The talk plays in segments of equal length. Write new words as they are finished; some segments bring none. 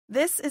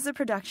This is a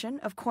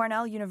production of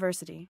Cornell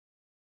University.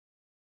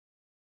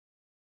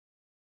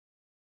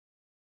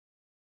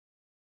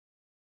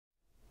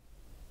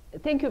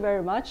 Thank you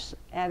very much,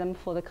 Adam,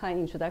 for the kind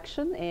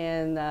introduction.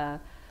 And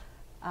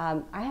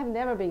I have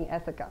never been in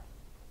Ithaca.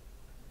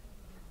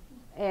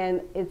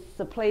 And it's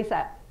a place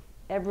that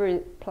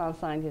every plant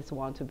scientist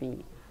wants to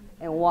be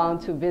and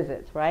want to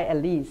visit, right, at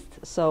least.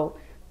 So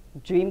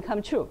dream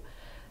come true.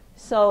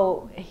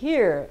 So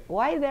here,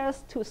 why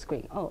there's two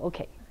screens? Oh,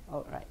 okay.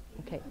 All right.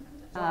 Okay.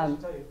 So I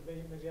should tell you, maybe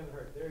you haven't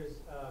heard, there's,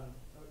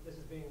 this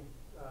is being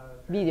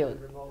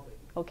videoed remotely.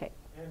 Okay.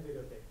 And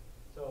videotaped.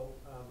 So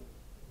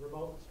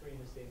remote screen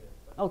is seeing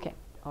this. Okay.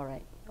 All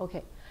right.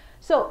 Okay.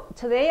 So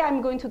today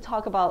I'm going to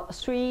talk about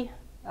three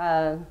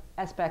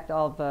aspects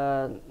of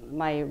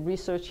my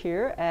research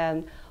here.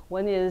 And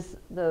one is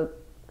the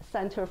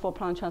Center for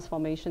Plant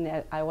Transformation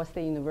at Iowa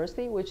State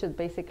University, which is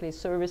basically a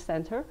service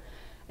center.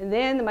 And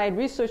then my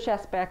research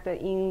aspect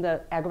in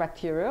the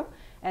Agrobacterium,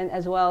 and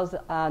as well as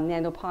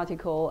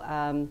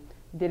nanoparticle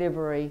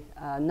delivery,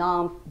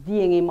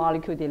 non-DNA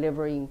molecule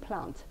delivery in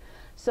plant.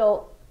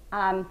 So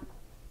a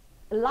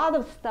lot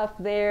of stuff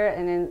there,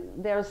 and then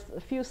there's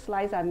a few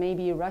slides I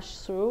maybe rush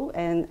through,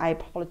 and I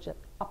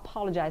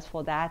apologize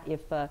for that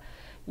if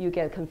you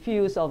get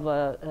confused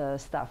of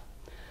stuff.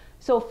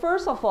 So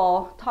first of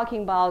all,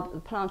 talking about the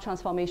plant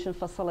transformation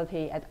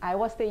facility at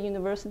Iowa State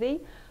University,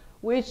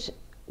 which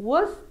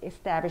was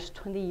established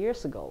 20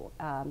 years ago.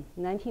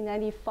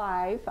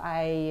 1995,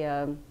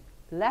 I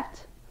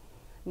left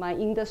my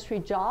industry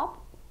job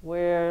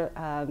where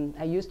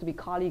I used to be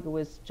colleague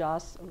with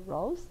Josh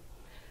Rose.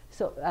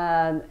 So,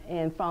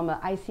 and from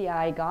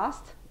ICI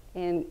GOST,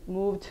 and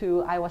moved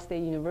to Iowa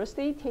State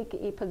University, take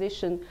a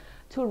position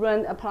to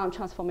run a plant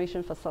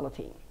transformation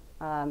facility.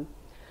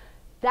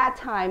 That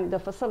time, the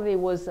facility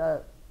was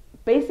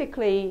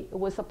basically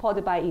was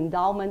supported by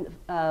endowment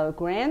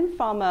grant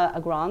from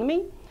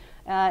agronomy,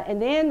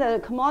 and then the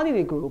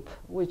commodity group,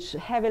 which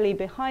heavily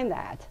behind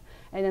that,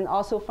 and then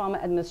also from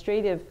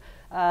administrative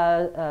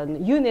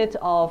unit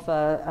of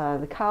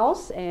the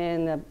cows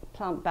and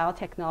plant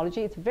biotechnology.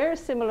 It's a very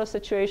similar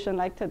situation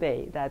like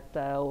today that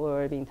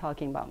we've been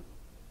talking about.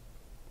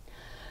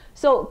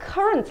 So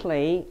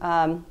currently,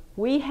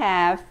 we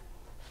have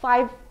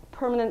 5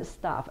 permanent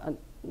staff.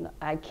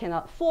 I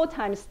cannot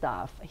full-time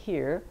staff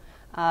here.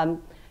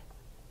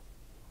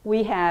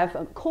 We have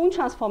a cone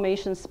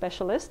transformation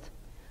specialist,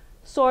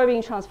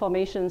 soybean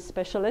transformation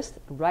specialist,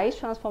 rice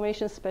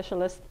transformation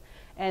specialist,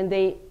 and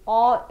they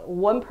all,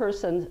 one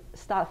person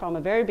start from the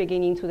very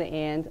beginning to the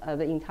end of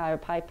the entire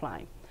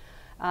pipeline.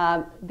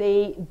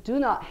 They do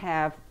not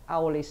have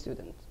hourly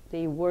students.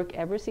 They work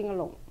everything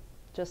alone,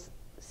 just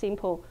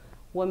simple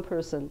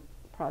one-person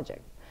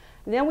project.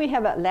 And then we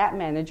have a lab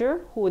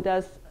manager who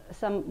does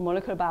some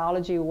molecular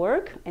biology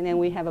work, and then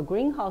we have a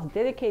greenhouse,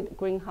 dedicated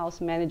greenhouse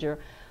manager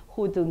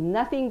who do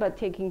nothing but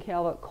taking care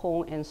of a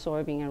corn and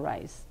soybean and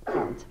rice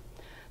plant.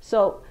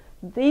 So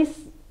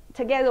these,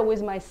 together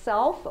with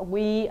myself,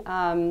 we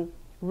run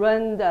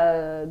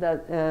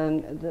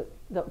the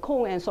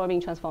corn and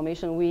soybean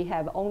transformation. We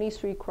have only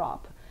 3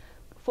 crop,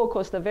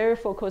 focused, a very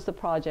focused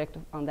project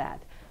on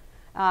that.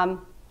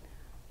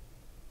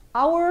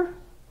 Our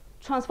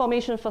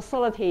transformation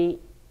facility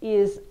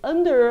is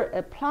under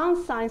a Plant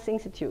Science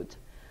Institute,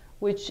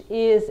 which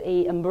is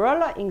an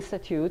umbrella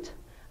institute,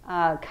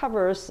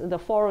 covers the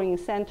following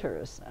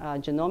centers: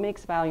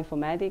 genomics,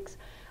 bioinformatics,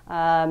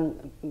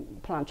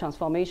 plant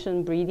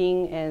transformation,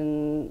 breeding,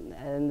 and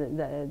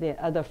the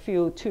other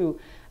few 2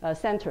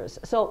 centers.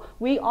 So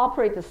we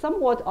operate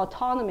somewhat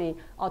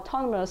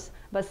autonomous,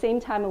 but same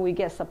time we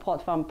get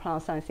support from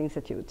Plant Science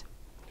Institute.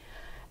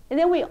 And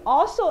then we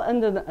also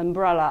under the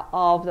umbrella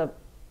of the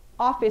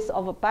Office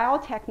of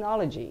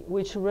Biotechnology,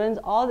 which runs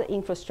all the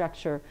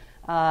infrastructure,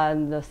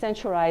 the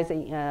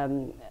centralizing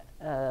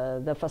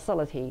the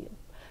facility,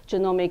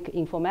 genomic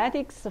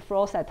informatics,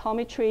 flow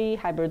cytometry,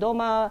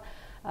 hybridoma,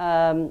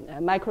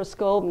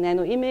 microscope,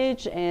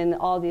 nanoimage, and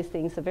all these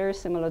things are very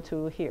similar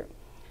to here.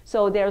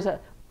 So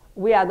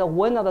we are the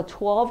one of the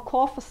 12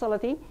 core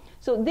facility.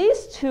 So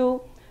these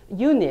 2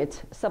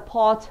 units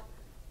support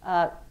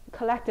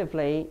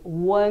collectively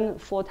 1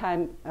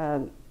 full-time,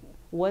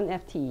 1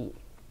 FTE.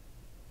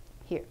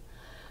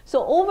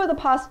 So over the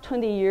past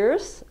 20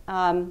 years,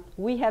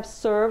 we have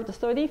served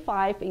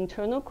 35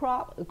 internal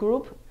crop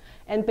group,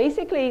 and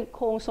basically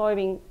corn,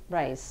 soybean,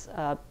 rice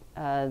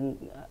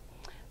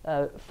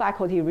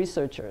faculty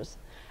researchers.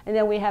 And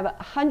then we have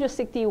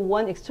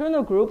 161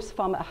 external groups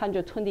from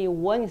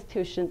 121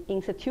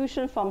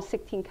 institutions from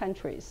 16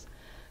 countries.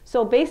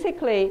 So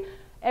basically,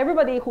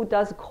 everybody who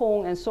does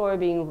corn and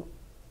soybean,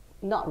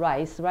 not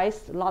rice,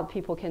 a lot of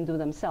people can do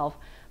themselves,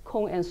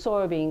 corn and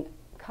soybean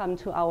come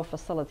to our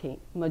facility.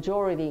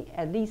 Majority,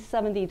 at least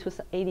 70 to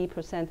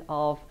 80%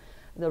 of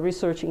the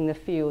research in the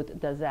field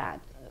does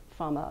that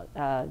from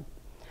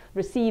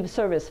receive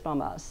service from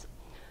us.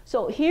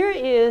 So here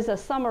is a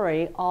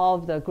summary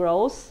of the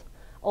growth,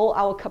 or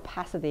our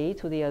capacity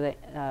to the other,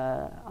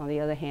 on the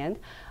other hand,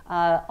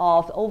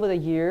 of over the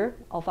year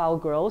of our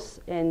growth.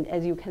 And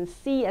as you can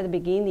see at the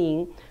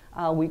beginning,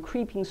 we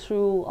creeping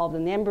through all the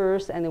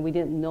numbers, and then we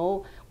didn't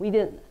know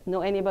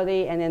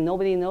anybody, and then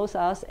nobody knows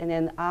us, and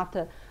then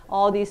after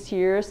all these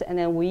years, and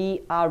then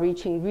we are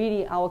reaching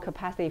really our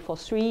capacity for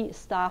 3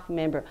 staff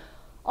members.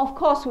 Of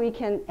course, we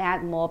can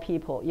add more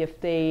people if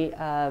they,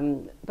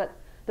 but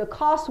the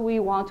cost we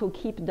want to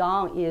keep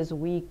down is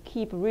we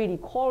keep really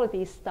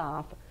quality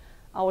staff.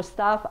 Our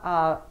staff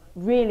are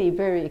really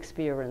very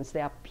experienced.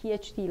 They are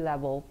PhD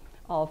level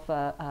of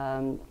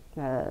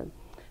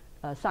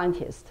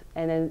scientists,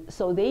 and then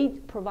so they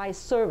provide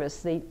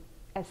service. They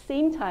at the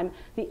same time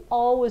they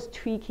always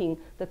tweaking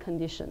the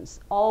conditions,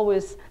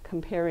 always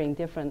comparing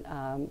different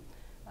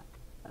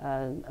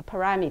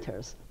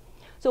parameters.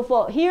 So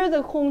for here,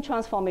 the home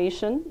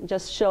transformation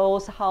just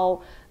shows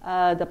how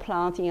the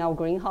plant in our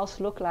greenhouse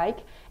look like,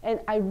 and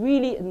I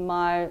really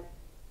admire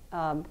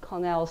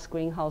Cornell's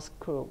greenhouse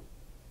crew.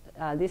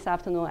 This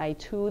afternoon, I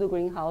toured the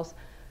greenhouse.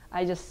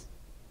 I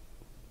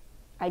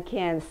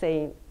can't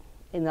say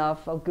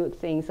enough of good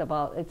things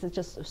about it. It's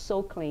just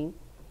so clean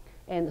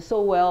and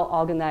so well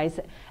organized.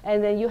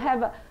 And then you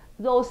have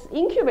those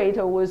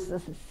incubator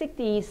with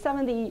 60,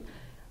 70,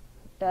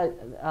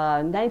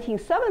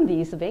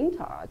 1970s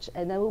vintage,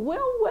 and then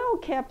well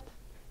kept,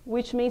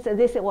 which means that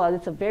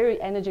it's a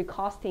very energy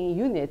costing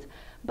unit,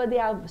 but they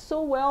are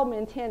so well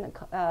maintained.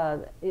 A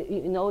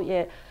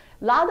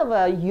lot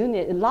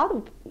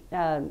of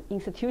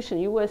institution,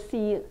 you will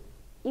see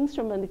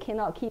instrument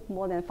cannot keep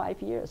more than 5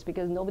 years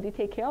because nobody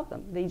take care of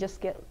them. They just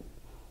get,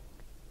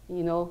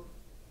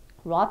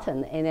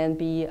 rotten and then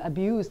be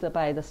abused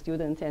by the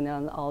students and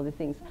all the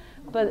things.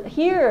 But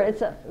here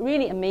it's a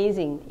really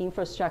amazing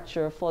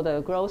infrastructure for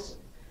the growth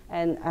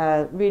and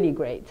really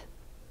great.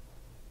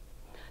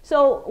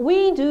 So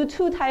we do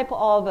 2 types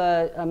of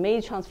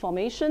maize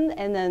transformation,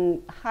 and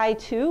then high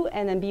 2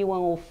 and then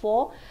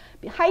B104.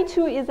 High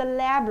 2 is a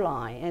lab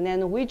line, and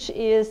then which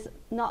is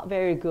not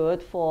very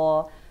good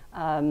for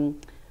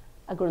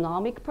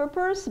agronomic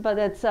purpose, but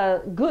it's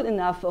good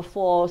enough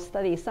for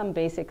study some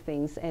basic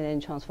things, and then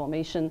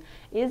transformation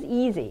is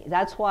easy.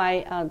 That's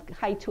why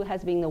high 2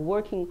 has been the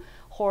working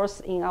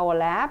horse in our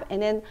lab,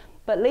 and then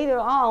but later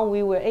on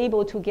we were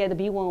able to get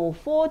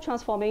B104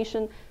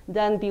 transformation.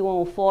 Then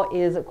B104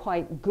 is a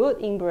quite good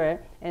inbred,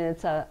 and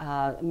it's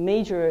a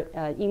major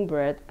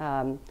inbred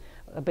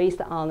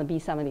based on the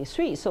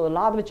B73. So a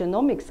lot of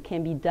genomics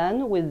can be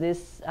done with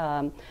this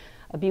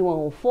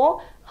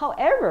B104.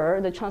 However,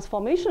 the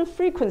transformation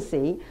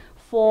frequency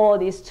for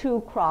these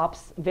 2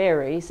 crops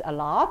varies a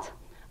lot,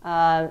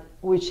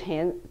 which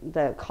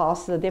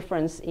causes the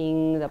difference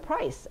in the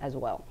price as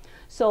well.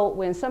 So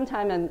when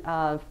sometimes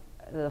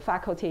the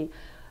faculty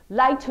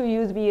like to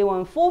use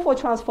B104 for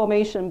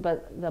transformation,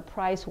 but the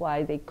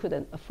price-wise they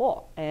couldn't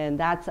afford, and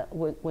that's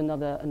one of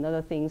the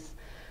another things.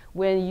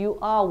 When you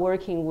are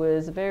working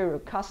with very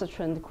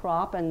recalcitrant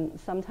crop, and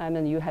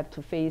sometimes you have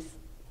to face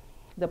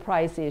the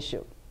price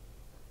issue.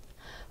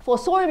 For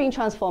soybean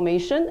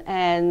transformation,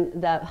 and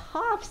the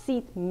half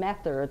seed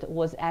method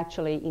was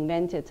actually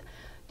invented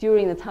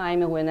during the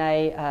time when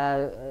I,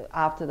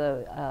 after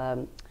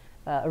the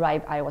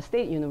arrived at Iowa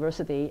State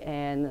University,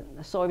 and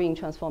soybean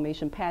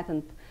transformation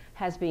patent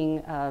has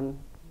been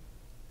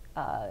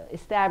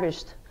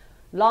established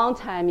long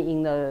time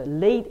in the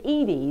late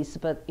 80s,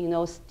 but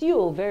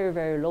still very,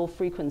 very low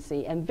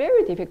frequency and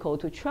very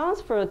difficult to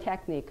transfer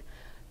technique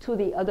to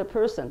the other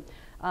person.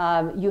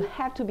 You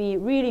have to be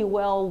really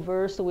well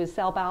versed with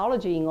cell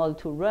biology in order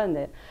to run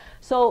it.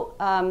 So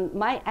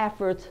my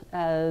effort,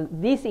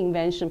 this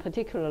invention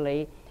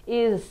particularly,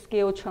 is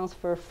scale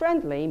transfer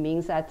friendly,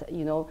 means that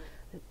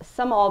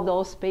some of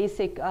those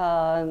basic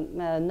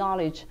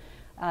knowledge,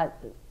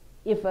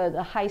 if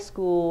a high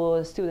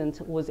school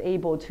student was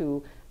able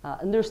to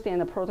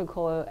understand the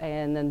protocol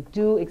and then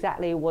do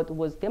exactly what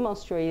was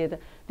demonstrated,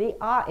 they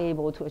are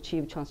able to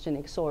achieve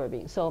transgenic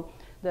soybean. So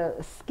the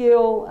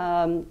skill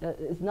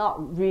is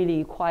not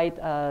really quite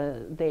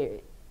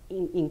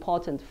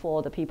important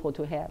for the people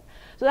to have.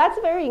 So that's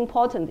very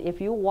important if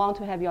you want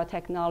to have your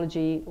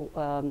technology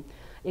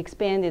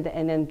expanded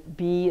and then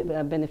be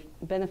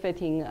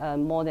benefiting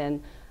more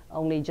than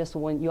only just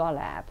your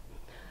lab.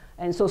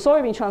 And so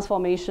soybean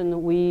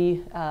transformation,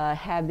 we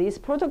have this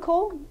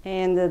protocol,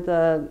 and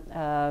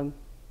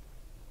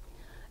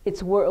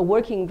it's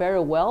working very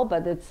well,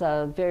 but it's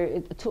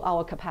to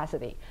our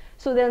capacity.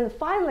 So then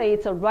finally,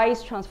 it's a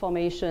rice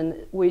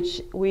transformation,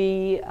 which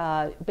we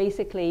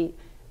basically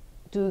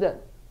do the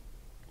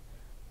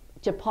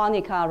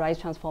Japonica rice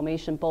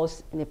transformation,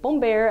 both Nippon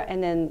Bear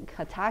and then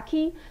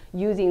Kataki,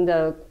 using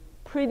the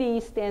pretty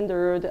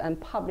standard and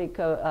public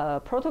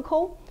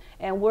protocol,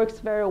 and works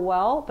very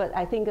well. But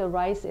I think the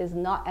rice is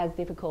not as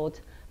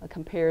difficult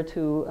compared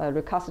to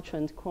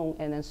recalcitrant corn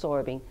and then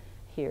soybean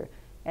here.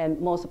 And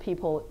most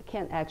people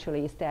can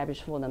actually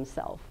establish for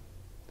themselves.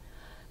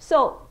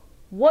 So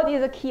what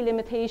is the key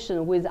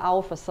limitation with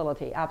our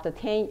facility? After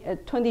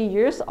 20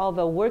 years of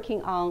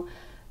working on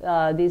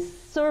this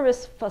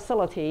service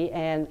facility,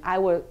 and I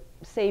would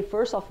say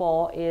first of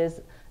all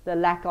is the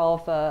lack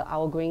of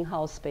our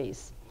greenhouse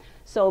space.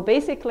 So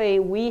basically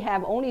we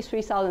have only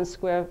 3,000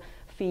 square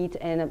feet,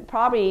 and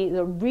probably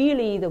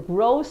the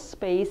growth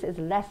space is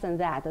less than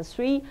that. The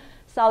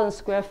 3,000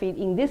 square feet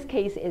in this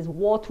case is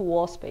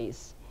wall-to-wall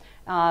space.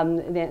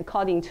 Then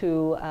according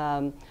to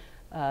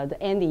the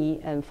Andy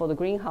and for the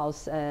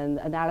greenhouse and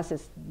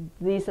analysis,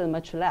 these are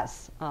much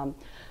less.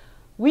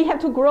 We have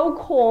to grow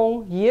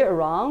corn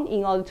year-round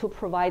in order to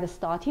provide the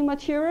starting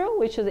material,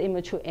 which is the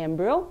immature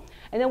embryo.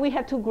 And then we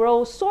have to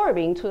grow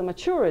soybean to the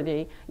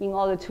maturity in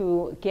order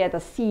to get the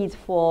seeds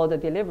for the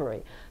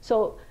delivery.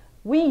 So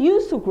we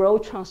used to grow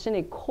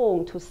transgenic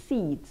corn to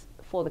seeds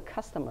for the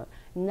customer.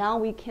 Now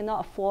we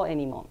cannot afford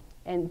anymore,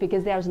 and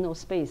because there's no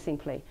space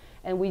simply.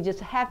 And we just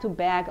have to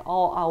beg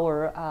all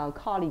our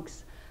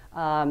colleagues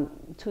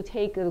to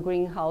take the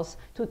greenhouse,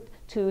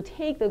 to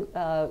take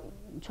the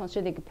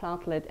transgenic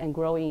plantlet and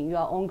grow in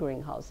your own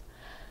greenhouse.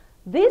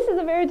 This is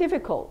very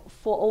difficult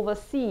for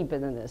overseas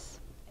business.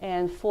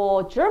 And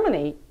for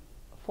Germany,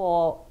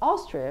 for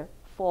Austria,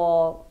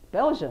 for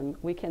Belgium,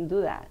 we can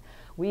do that.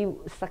 We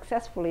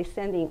successfully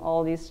sending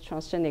all these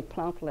transgenic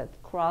plantlets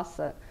across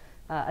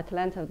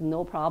Atlanta,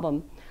 no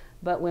problem.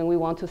 But when we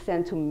want to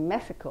send to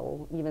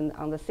Mexico, even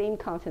on the same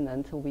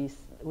continent,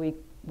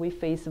 we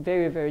face a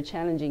very, very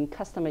challenging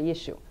customer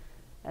issue.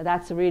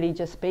 That's really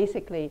just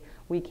basically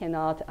we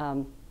cannot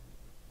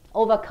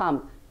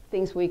overcome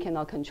things we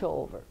cannot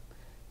control over.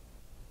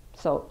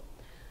 So,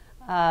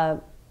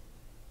 and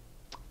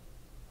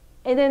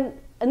then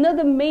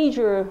another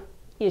major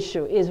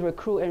issue is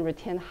recruit and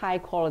retain high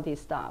quality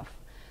staff.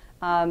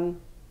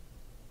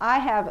 I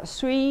have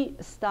 3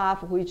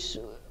 staff which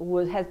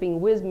has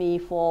been with me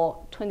for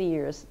 20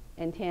 years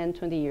and 10,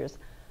 20 years.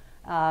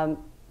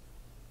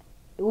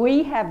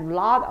 We have a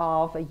lot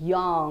of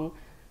young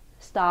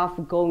staff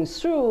going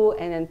through,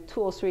 and then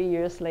 2 or 3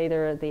 years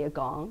later they are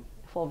gone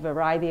for a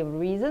variety of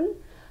reasons.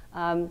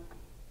 And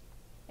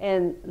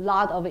a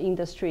lot of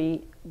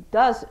industry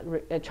does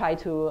try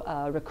to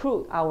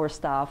recruit our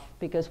staff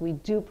because we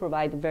do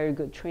provide very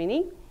good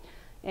training.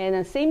 And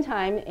at the same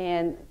time,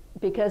 and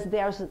because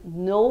there's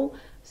no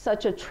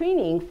such a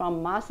training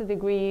from master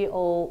degree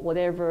or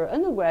whatever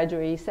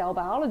undergraduate cell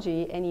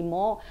biology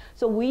anymore,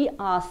 so we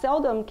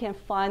seldom can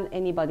find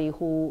anybody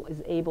who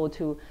is able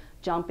to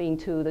jump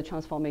into the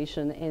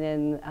transformation and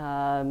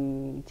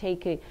then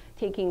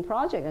taking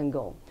project and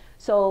go.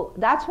 So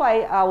that's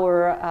why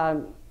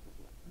our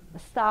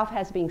staff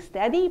has been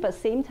steady, but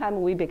same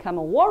time we become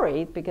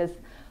worried because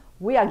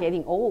we are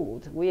getting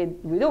old. We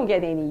don't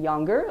get any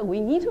younger. We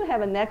need to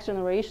have a next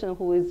generation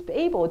who is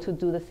able to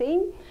do the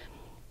same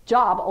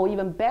job or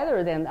even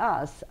better than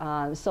us.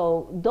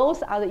 So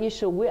those are the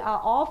issues we are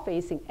all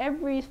facing.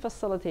 Every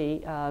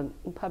facility,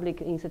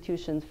 public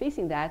institutions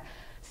facing that,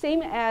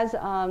 same as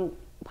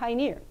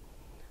Pioneer.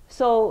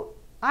 So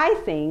I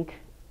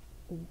think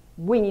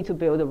we need to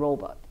build a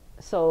robot.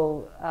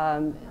 So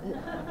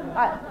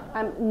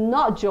I'm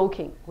not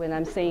joking when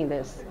I'm saying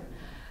this,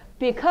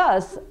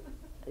 because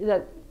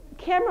the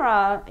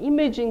camera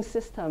imaging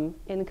system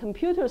and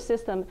computer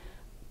system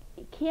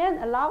can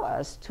allow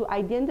us to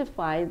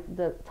identify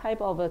the type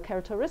of a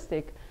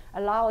characteristic,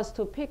 allow us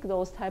to pick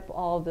those type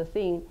of the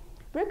thing,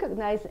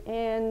 recognize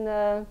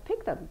and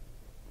pick them.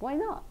 Why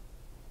not?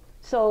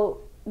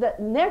 So the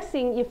next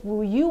thing, if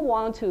you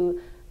want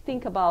to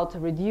think about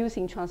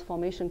reducing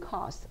transformation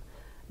costs,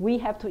 we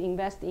have to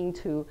invest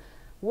into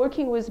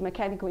working with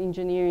mechanical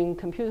engineering,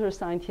 computer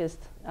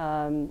scientists,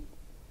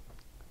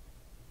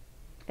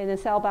 and then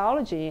cell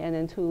biology, and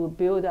then to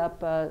build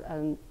up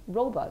a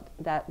robot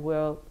that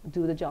will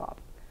do the job.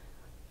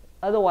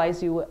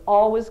 Otherwise, you will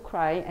always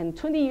cry. And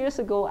 20 years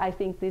ago, I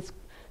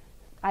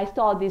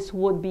thought this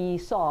would be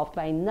solved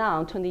by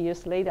now. 20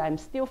 years later, I'm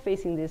still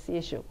facing this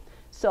issue.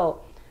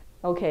 So,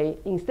 okay,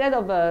 instead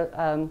of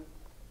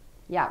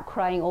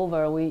crying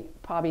over, we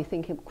probably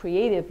think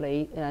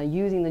creatively,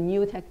 using the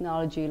new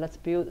technology, let's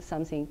build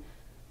something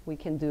we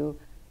can do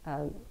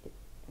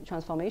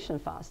transformation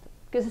fast.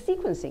 Because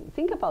sequencing,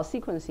 think about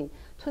sequencing.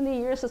 20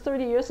 years or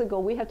 30 years ago,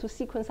 we had to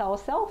sequence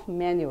ourselves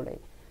manually.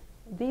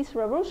 These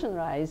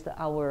revolutionized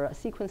our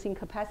sequencing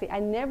capacity. I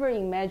never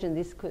imagined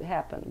this could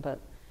happen, but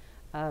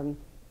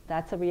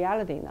that's a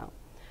reality now.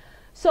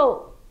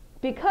 So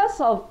because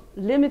of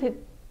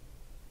limited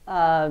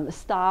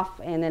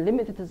staff and a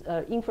limited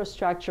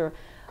infrastructure,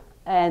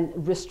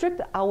 and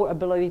restrict our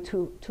ability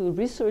to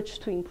research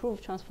to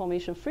improve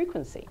transformation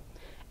frequency.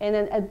 And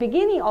then at the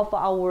beginning of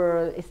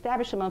our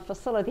establishment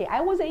facility,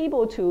 I was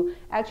able to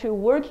actually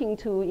working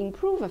to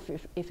improve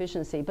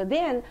efficiency. But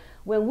then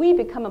when we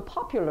become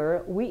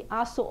popular, we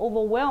are so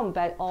overwhelmed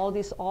by all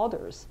these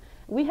orders.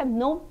 We have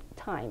no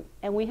time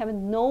and we have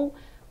no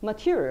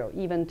material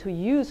even to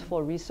use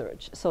for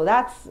research. So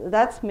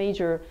that's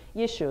major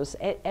issues.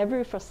 At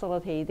every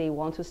facility, they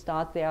want to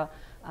start their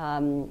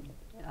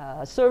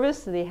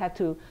service, they have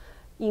to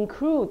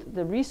include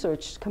the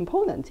research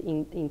component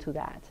into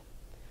that.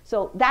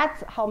 So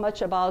that's how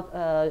much about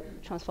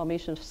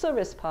transformation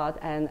service part,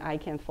 and I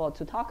can afford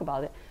to talk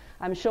about it.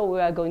 I'm sure we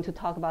are going to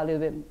talk about it a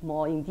little bit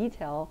more in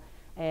detail,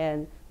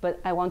 but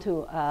I want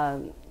to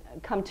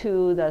come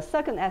to the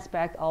second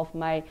aspect of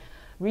my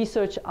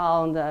research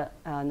on the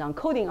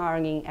non-coding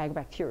RNA in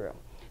Agrobacterium.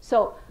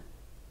 So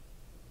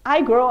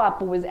I grew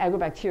up with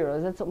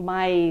Agrobacterium. That's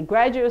my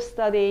graduate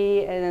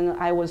study, and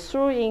I was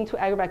thrown into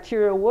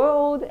Agrobacterium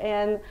world.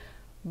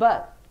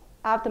 But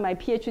after my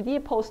PhD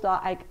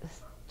postdoc, I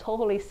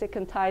totally sick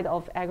and tired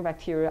of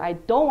Agrobacterium. I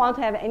don't want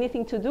to have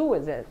anything to do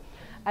with it.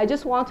 I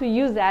just want to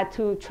use that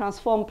to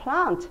transform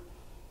plant.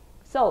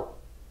 So,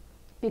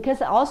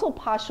 because also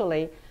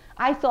partially,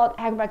 I thought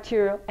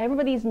Agrobacterium,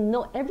 everybody's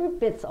know every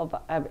bit of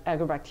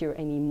Agrobacterium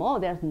anymore.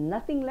 There's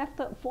nothing left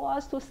for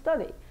us to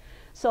study.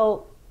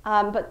 So,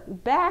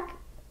 but back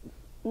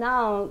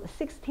now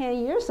 7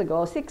 years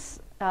ago,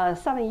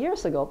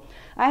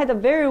 I had a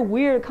very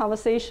weird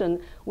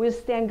conversation with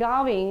Stan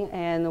Garvin,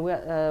 and we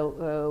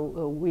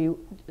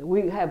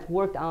have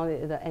worked on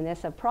the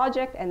NSF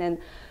project, and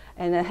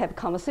I have a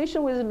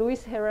conversation with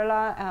Luis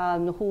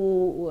Herrera,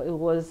 who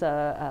was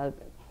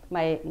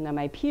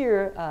my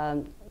peer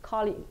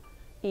colleague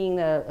in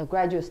a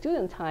graduate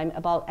student time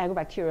about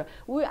Agrobacterium.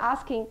 We were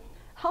asking,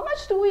 how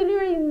much do we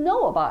really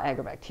know about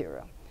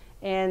Agrobacterium?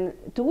 And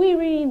do we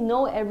really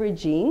know every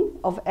gene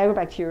of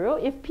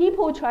Agrobacterium? If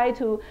people try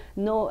to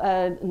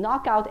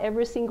knock out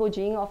every single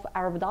gene of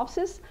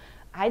Arabidopsis,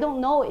 I don't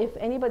know if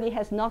anybody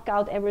has knocked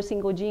out every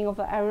single gene of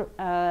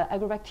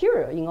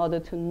Agrobacterium in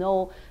order to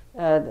know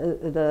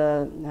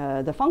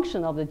the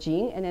function of the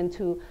gene, and then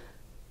to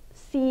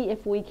see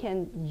if we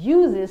can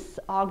use this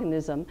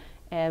organism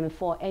and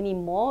for any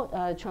more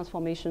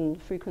transformation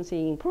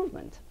frequency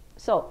improvement.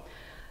 So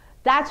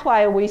that's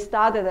why we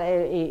started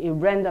a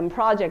random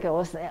project. It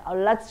was,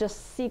 let's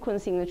just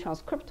sequencing the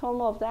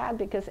transcriptome of that,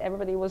 because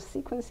everybody was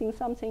sequencing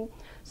something.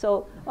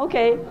 So,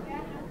 okay.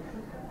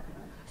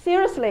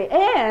 Seriously,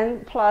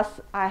 and plus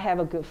I have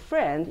a good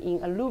friend in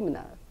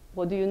Illumina.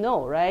 What do you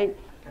know, right?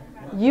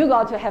 You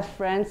got to have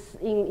friends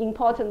in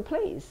important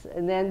place.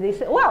 And then they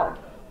said, well,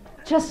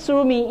 just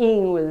throw me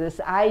in with this.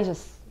 I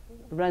just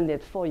run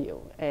it for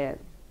you. And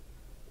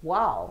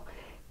wow,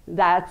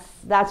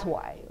 that's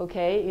why,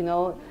 okay? You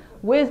know,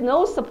 with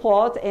no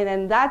support, and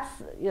then that's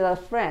a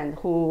friend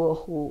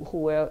who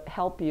will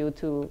help you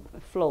to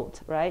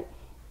float, right?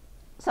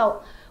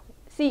 So,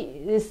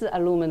 see, this is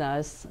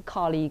Illumina's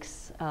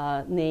colleagues'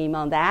 name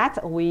on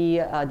that.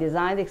 We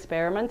designed the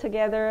experiment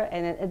together,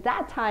 and at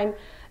that time,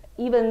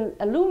 even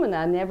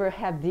Illumina never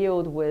have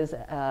dealt with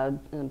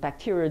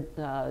bacterial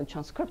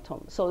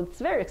transcriptome. So it's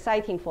very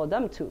exciting for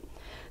them too.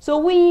 So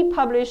we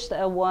published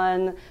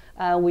one,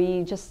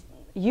 we just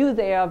used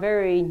their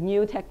very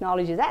new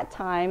technology at that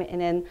time, and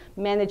then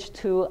managed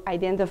to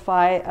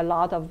identify a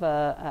lot of,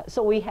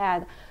 so we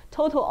had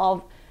total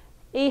of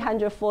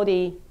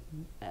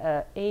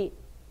 848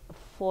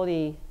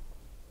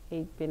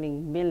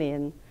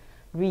 billion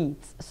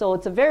reads. So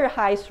it's a very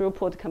high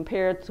throughput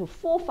compared to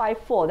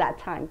 454 that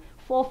time.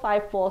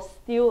 454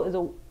 still is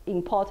an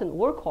important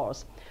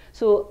workhorse.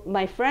 So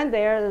my friend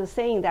there is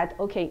saying that,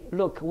 okay,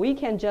 look, we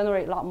can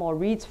generate a lot more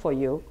reads for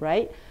you,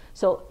 right?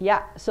 So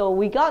yeah, so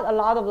we got a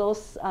lot of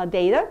those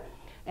data,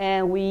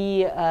 and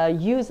we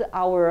use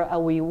our,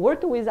 we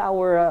worked with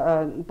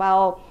our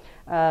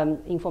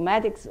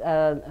bioinformatics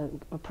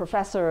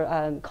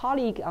professor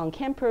colleague on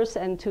campus,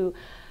 and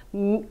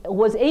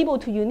was able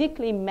to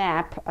uniquely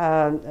map,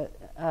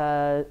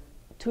 to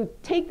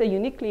take the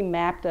uniquely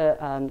mapped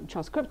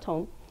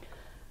transcriptome.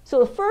 So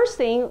the first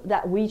thing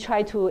that we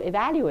try to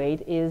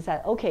evaluate is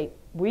that, okay,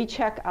 we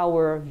check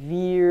our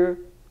vir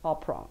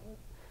operon.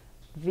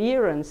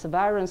 Virens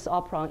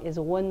operon is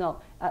one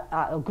of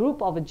a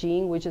group of a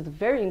gene which is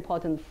very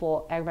important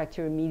for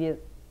agrobacterium-mediated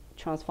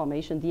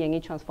transformation,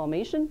 DNA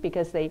transformation,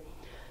 because they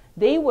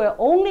will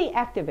only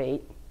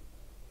activate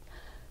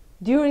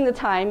during the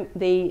time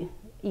they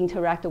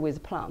interact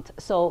with plant.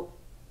 So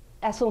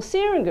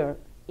Acetylsyringer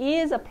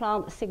is a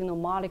plant signal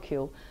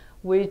molecule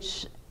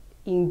which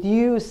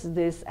induce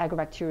this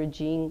agrobacterial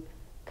gene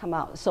come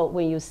out. So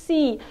when you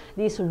see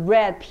these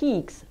red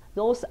peaks,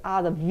 those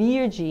are the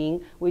Vir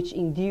gene which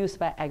induced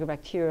by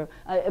agrobacterium,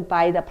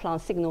 by the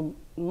plant signal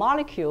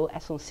molecule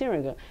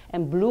Acetylsyringer,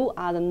 and blue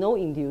are the no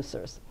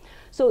inducers.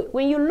 So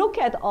when you look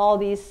at all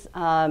these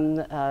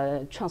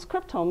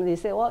transcriptome, they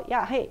say, well,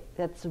 yeah, hey,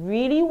 that's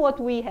really what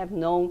we have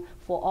known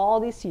for all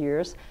these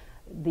years.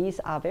 These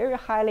are very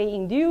highly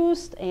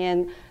induced,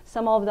 and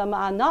some of them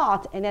are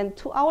not. And then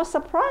to our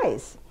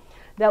surprise,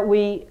 that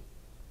we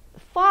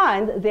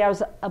find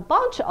there's a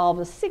bunch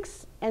of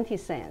 6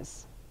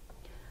 antisense,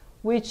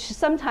 which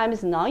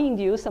sometimes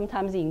non-induced,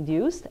 sometimes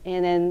induced,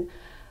 and then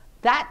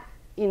that,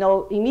 you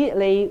know,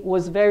 immediately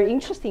was very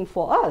interesting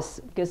for us,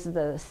 because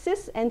the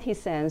cis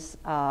antisense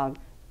on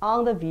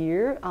the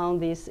Vir, on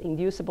this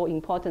inducible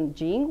important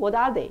gene, what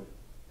are they,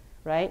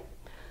 right?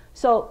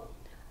 So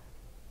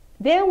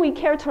then we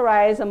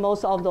characterize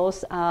most of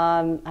those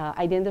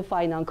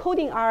identified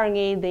non-coding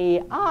RNA.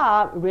 They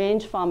are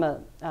range from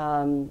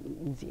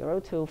 0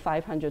 to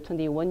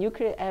 521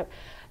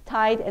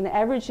 nucleotide, and the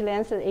average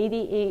length is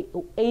 88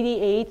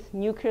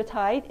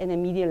 nucleotide, and the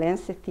median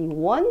length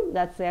 61.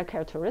 That's their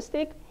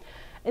characteristic.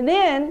 And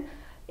then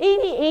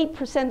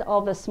 88%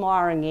 of the small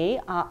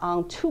RNA are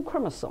on 2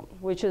 chromosomes,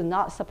 which is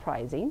not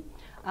surprising.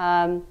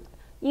 In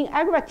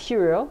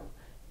Agrobacterium,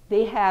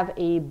 they have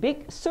a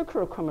big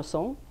circular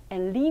chromosome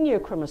and linear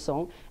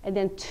chromosome, and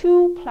then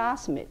 2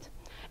 plasmid.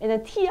 And the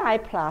TI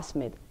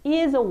plasmid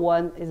is the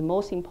one is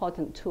most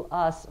important to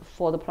us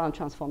for the plant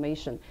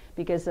transformation,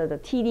 because the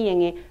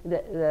tDNA,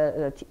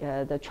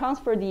 the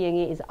transfer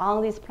DNA is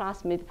on this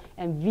plasmid,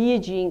 and VIA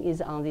gene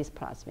is on this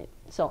plasmid.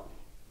 So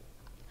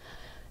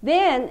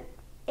then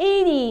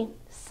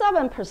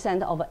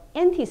 87% of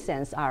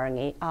antisense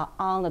RNA are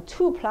on the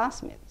 2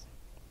 plasmids,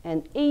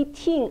 and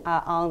 18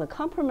 are on the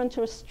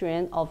complementary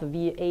strand of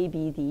VIA A,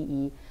 B, D,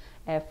 E,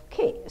 F,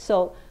 K.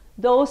 So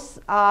those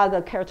are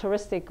the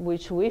characteristics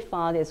which we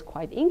found is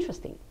quite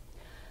interesting.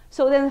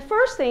 So then the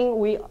first thing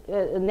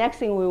next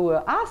thing we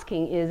were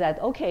asking is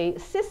that, okay,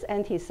 cis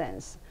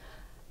antisense,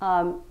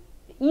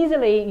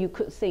 easily you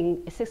could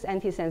think cis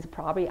antisense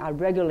probably are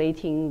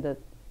regulating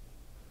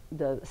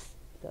the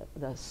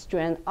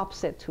strand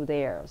opposite to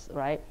theirs,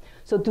 right?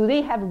 So do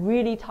they have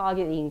really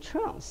targeting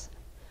trans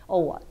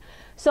or what?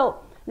 So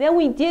then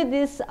we did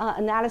this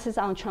analysis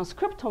on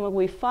transcriptome.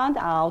 We found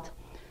out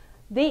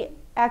they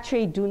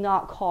actually do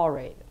not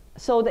correlate.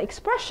 So the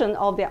expression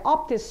of the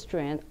opposite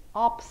strand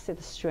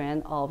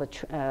of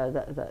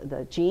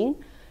the gene,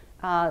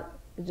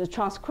 the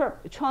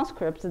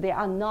transcripts, they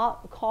are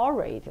not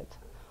correlated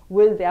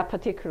with their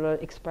particular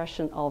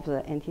expression of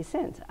the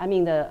antisense. I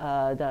mean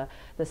the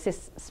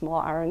cis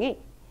small RNA.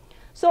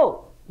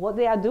 So what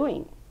they are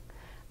doing?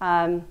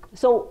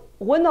 So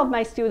one of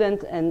my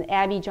students, and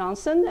Abby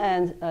Johnson,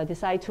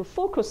 decided to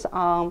focus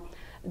on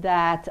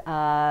that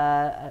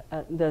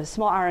the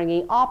small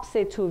RNA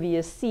opposite to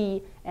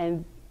VSC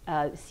and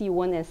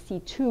C1 and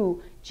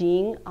C2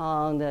 gene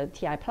on the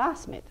TI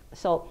plasmid.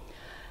 So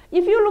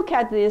if you look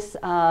at this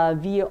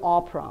VIA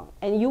operon,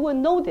 and you will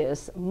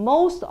notice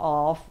most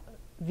of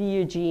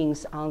VIA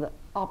genes on the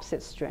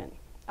opposite strand,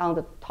 on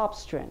the top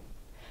strand.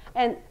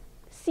 And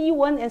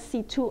C1 and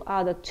C2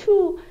 are the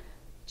 2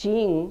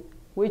 genes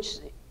which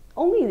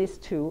only these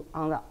 2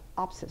 on the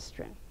opposite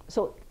strand.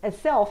 So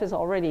itself is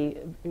already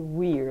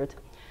weird.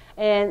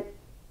 And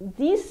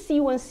this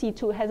C1,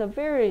 C2 has a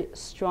very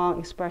strong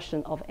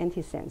expression of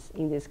antisense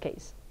in this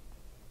case.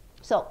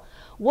 So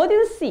what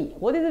is C?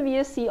 What is the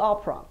VSC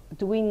operon?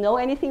 Do we know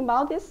anything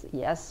about this?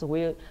 Yes,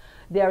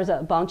 there's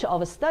a bunch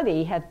of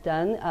studies have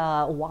done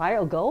a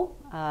while ago.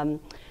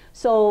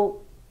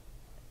 So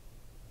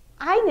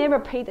I never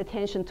paid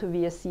attention to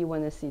VSC1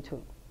 and C2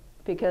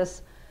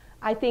 because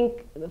I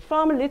think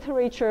from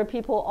literature,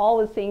 people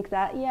always think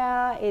that,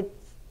 yeah, it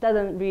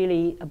doesn't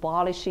really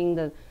abolishing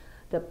the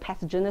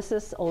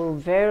pathogenesis or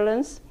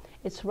virulence.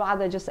 It's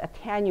rather just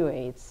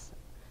attenuates.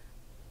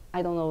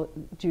 I don't know,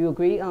 do you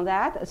agree on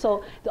that?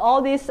 So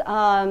all this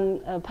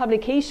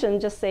publication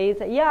just says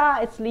that,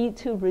 yeah, it's lead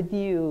to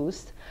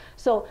reduced.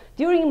 So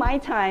during my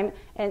time,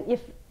 and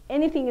if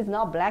anything is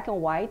not black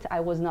and white, I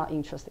was not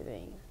interested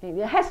in.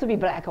 It has to be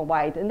black and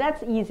white, and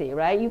that's easy,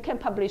 right? You can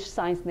publish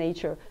Science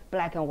Nature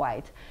black and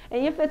white.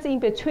 And if it's in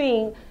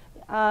between,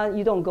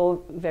 you don't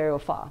go very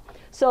far.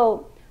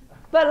 So,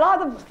 but a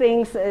lot of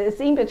things is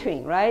in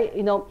between, right?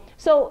 You know,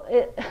 so,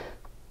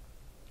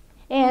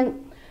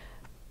 and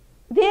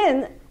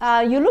then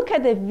you look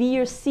at the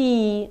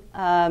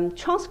VRC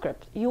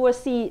transcript, you will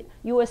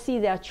see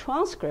their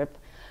transcript.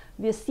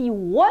 The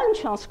C1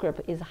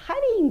 transcript is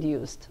highly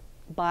induced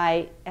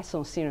by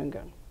exon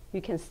syringan.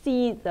 You can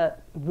see the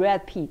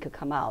red peak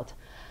come out.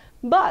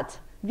 But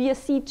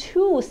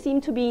VSC2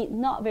 seem to be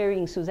not very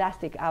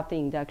enthusiastic after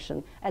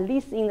induction, at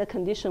least in the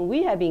condition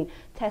we have been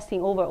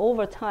testing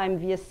over time.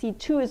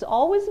 VSC2 is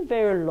always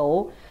very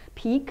low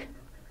peak,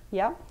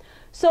 yeah?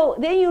 So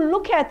then you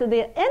look at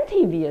the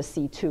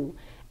anti-VSC2,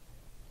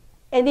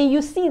 and then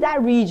you see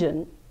that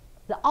region,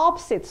 the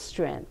opposite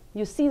strand.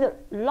 You see a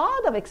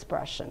lot of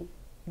expression.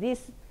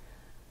 This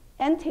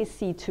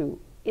anti-C2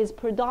 is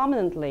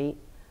predominantly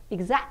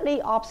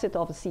exactly opposite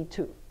of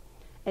C2.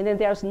 And then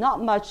there's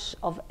not much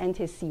of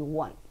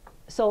anti-C1.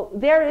 So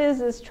there is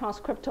this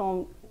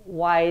transcriptome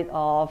wide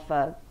of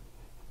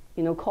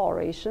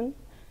correlation.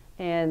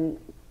 And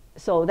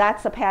so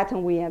that's the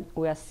pattern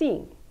we are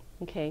seeing.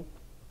 Okay.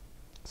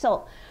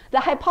 So the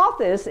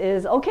hypothesis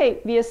is,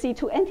 okay,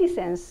 VSC2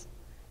 antisense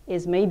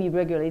is maybe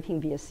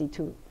regulating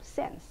VSC2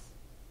 sense.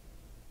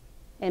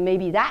 And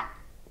maybe that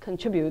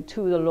contribute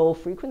to the low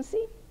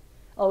frequency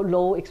or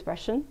low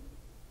expression.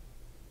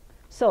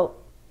 So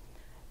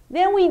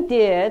then we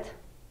did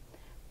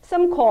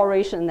some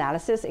correlation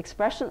analysis,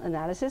 expression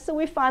analysis. So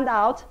we found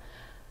out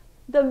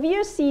the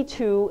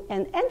VSC2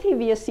 and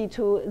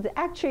anti-VSC2 they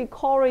actually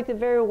correlated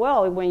very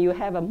well. When you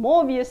have a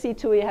more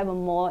VSC2, you have a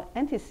more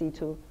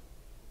anti-C2.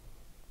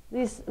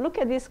 Look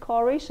at this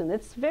correlation.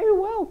 It's very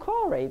well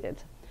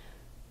correlated.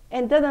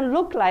 And doesn't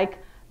look like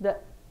the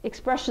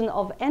expression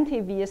of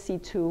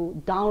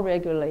anti-VSC2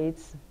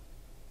 downregulates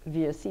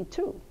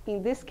VSC2.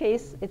 In this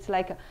case, it's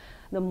like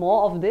the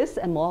more of this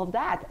and more of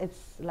that.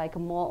 It's like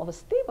more of a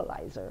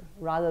stabilizer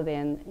rather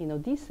than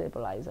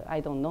destabilizer.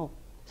 I don't know.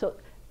 So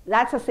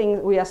that's a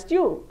thing we are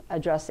still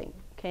addressing.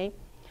 Okay.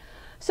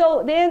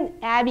 So then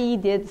Abby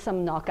did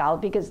some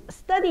knockout because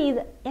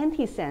studied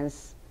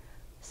antisense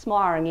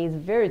small RNA is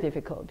very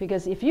difficult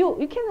because if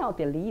you cannot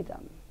delete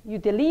them. You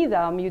delete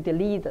them, you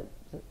delete the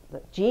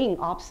gene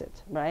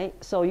opposite, right?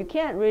 So you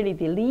can't really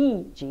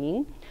delete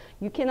gene.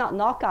 You cannot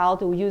knock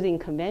out using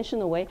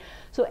conventional way.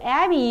 So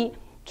Abby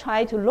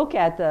tried to look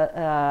at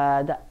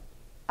the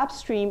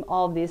upstream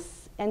of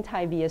this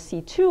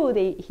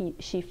anti-VSC2.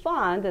 She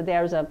found that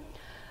there's a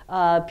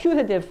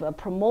putative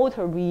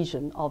promoter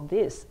region of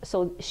this.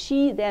 So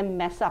she then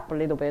messed up a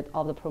little bit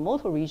of the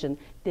promoter region,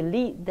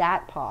 delete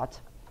that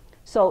part.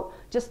 So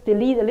just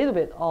delete a little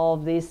bit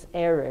of this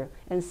area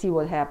and see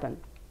what happened.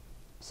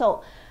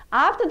 So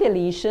after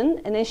deletion,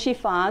 and then she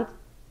found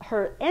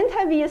her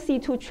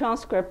anti-VSC2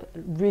 transcript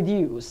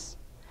reduced.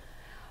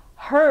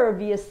 Her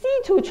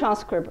VSC2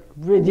 transcript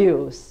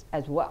reduced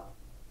as well.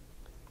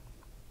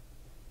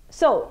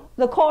 So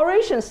the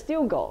correlation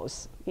still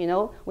goes. You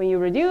know, when you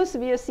reduce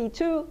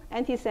VSC2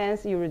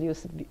 antisense, you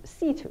reduce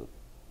C2.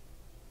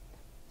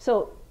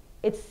 So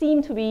it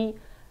seemed to be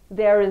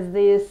there is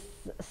this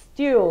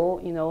still,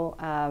 you know,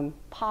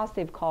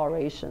 positive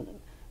correlation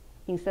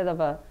instead of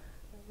a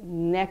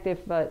negative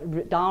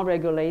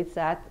down-regulates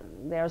that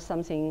there's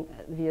something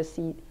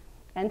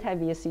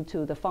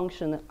anti-VSC2, the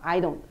function,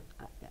 I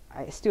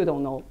still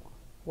don't know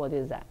what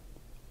is that,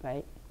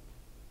 right?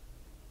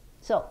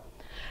 So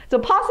the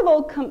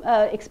possible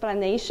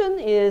explanation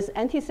is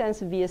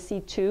antisense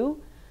VSC2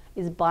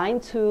 is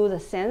bind to the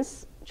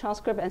sense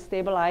transcript and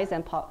stabilize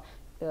and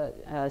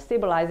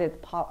stabilize it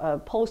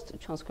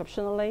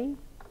post-transcriptionally,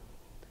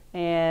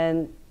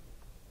 and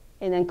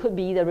then could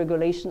be the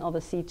regulation of the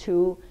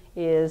C2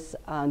 is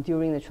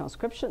during the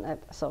transcription.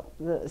 So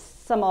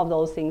some of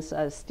those things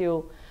are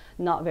still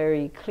not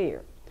very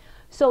clear.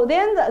 So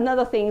then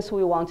another things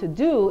we want to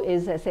do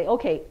is say,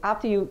 okay,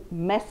 after you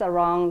mess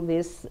around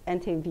this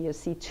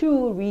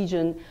anti-VSC2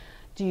 region,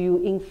 do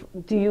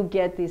you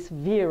get this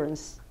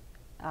virulence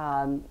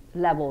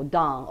level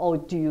down, or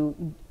do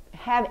you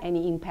have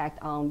any impact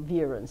on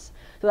virulence?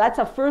 So that's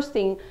the first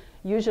thing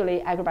usually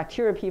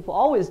agrobacteria people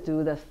always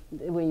do.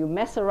 When you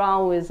mess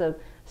around with a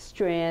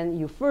strain,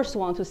 you first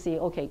want to see,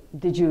 okay,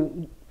 did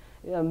you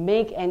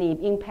make any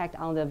impact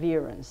on the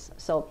virulence?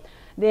 So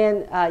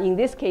then in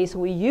this case,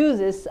 we use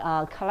this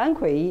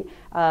calanquy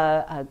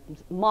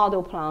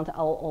model plant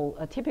or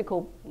a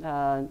typical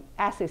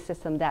assay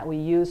system that we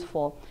use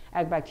for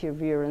agrobacterial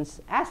virulence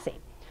assay.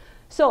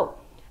 So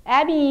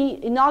Abby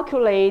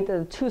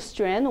inoculated two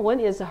strands.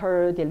 One is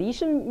her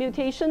deletion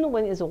mutation,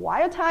 one is a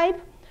wild type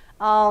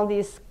on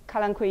this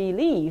calanquy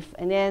leaf.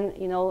 And then,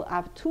 you know,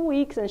 after 2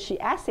 weeks, and she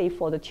assayed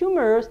for the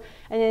tumors,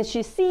 and then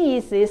she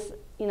sees this,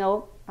 you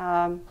know,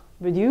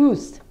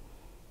 reduced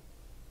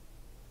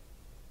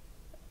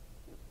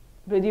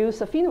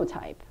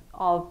phenotype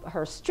of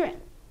her strain.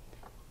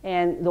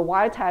 And the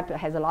wild type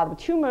has a lot of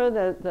tumor,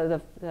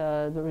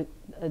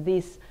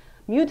 this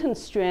mutant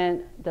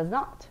strain does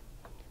not.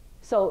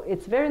 So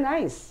it's very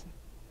nice.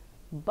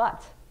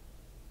 But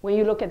when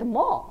you look at the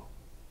mall,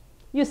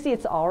 you see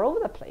it's all over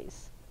the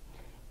place.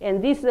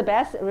 And this is the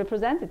best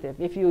representative.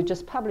 If you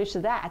just publish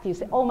that, you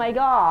say, oh my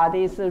God,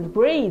 it's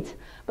great.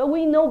 But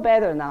we know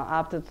better now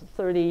after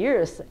 30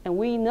 years. And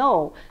we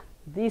know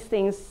these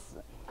things,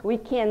 we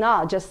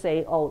cannot just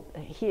say, oh,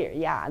 here,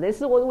 yeah, this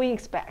is what we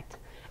expect.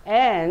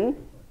 And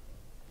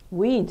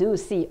we do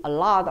see a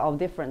lot of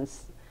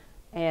difference.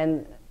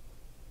 And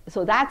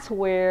so that's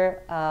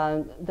where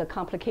the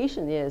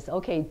complication is.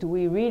 Okay, do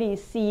we really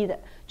see the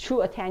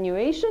true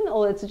attenuation,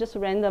 or it's just a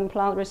random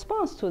plant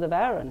response to the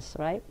variance,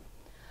 right?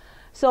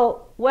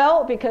 So,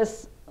 well,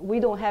 because we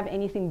don't have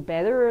anything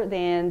better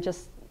than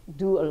just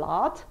do a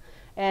lot.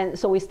 And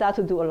so we start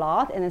to do a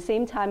lot. And at the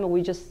same time,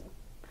 we just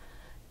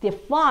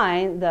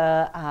define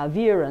the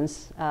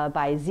virulence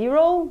by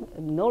 0,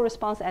 no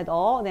response at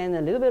all, then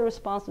a little bit of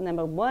response to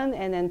number 1,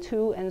 and then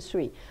 2 and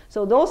 3.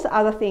 So those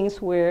are the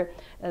things where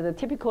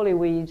typically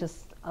we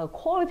just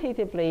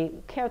qualitatively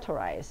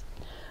characterize.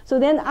 So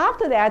then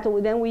after that,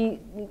 then we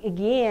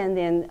again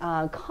then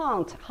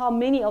count how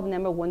many of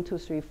number 1, 2,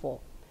 3, 4.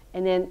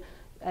 And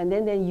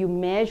then you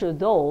measure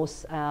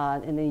those,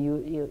 and then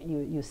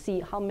you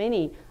see how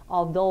many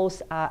of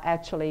those are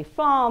actually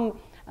from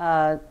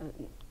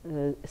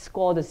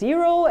scored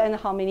 0, and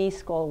how many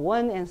scored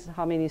 1, and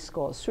how many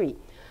scored 3.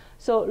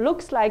 So it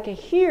looks like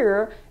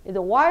here,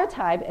 the wild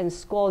type and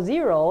score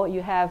 0,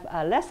 you have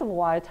less of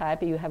wild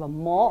type, you have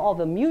more of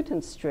the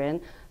mutant strain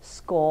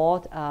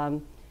scored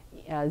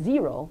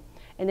 0.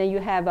 And then you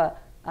have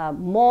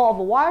more of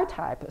a wild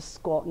type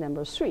scored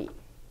number 3.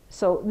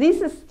 So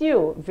this is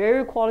still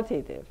very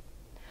qualitative.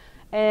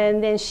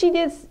 And then she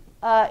did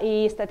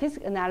a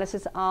statistic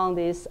analysis on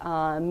this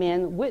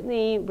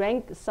Mann-Whitney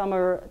rank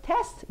summer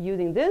test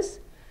using this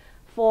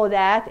for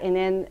that. And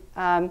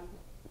then,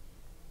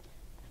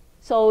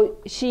 so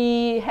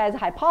she has a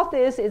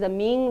hypothesis is a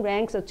mean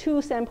rank, the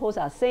 2 samples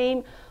are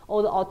same,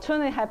 or the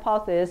alternate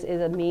hypothesis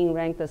is a mean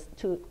rank, the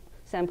 2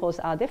 samples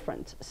are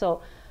different.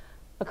 So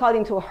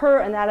according to her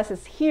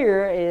analysis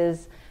here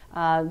is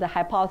the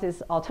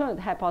hypothesis, alternate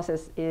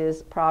hypothesis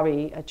is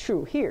probably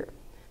true here.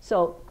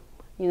 So,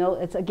 you know,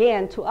 it's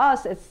again, to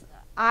us, it's,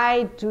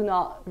 I do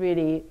not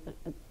really,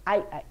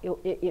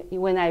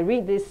 when I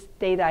read this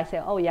data, I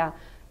say, oh yeah,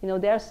 you know,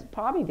 there's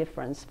probably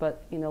difference,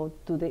 but, you know,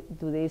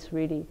 do these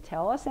really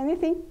tell us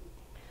anything?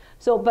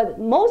 So, but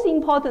most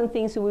important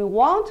things we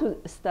want to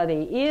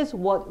study is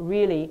what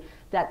really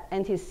that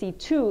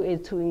anti-C2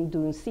 is doing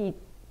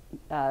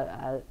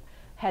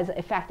has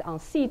effect on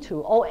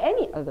C2 or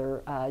any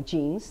other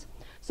genes.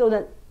 So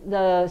that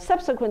the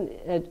subsequent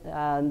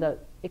the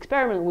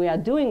experiment we are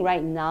doing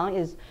right now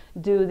is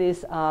do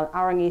this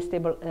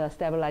RNA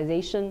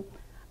stabilization,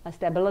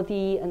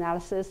 stability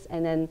analysis,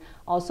 and then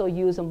also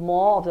use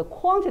more of the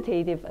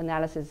quantitative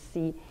analysis to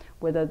see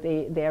whether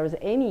there is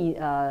any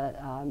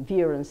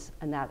variance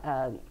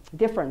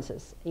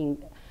differences in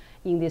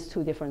these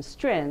two different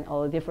strands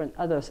or different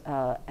other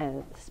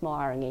small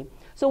RNA.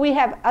 So we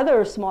have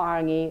other small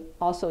RNA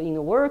also in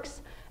the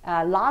works.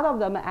 A lot of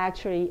them are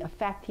actually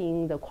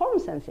affecting the quorum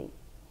sensing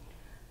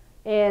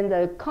and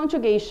the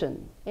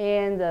conjugation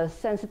and the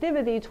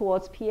sensitivity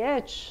towards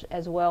pH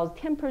as well as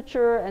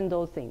temperature and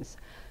those things.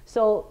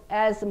 So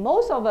as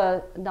most of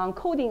the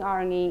non-coding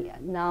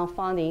RNA now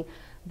finding,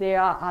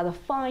 there are the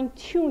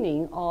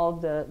fine-tuning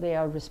of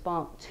their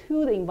response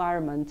to the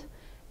environment,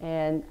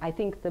 and I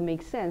think that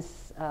makes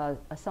sense.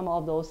 Some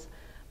of those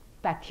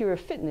bacterial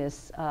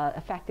fitness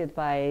affected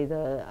by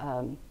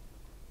the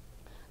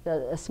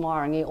small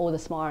RNA, or the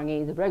small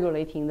RNA is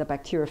regulating the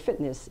bacterial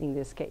fitness in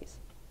this case.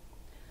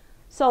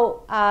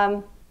 So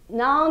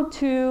now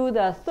to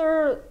the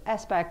third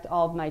aspect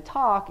of my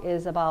talk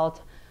is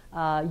about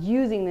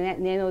using the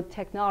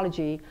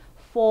nanotechnology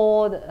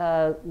for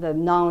the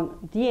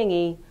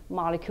non-DNA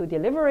molecule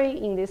delivery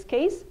in this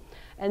case.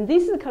 And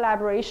this is a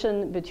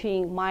collaboration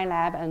between my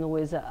lab and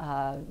with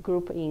a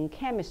group in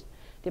chemistry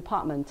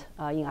department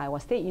in Iowa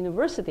State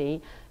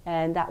University,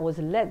 and that was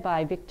led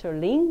by Victor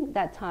Lin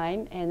that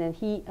time, and then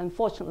he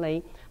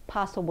unfortunately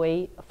passed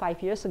away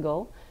 5 years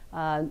ago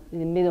in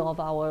the middle of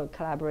our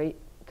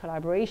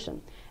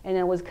collaboration. And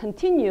it was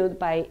continued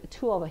by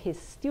two of his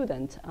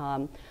students.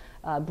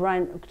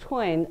 Brian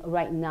Twain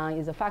right now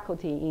is a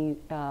faculty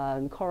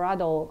in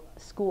Colorado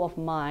School of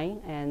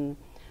Mine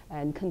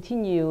and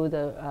continue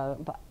the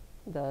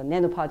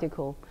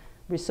nanoparticle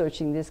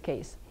research in this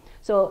case.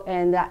 So,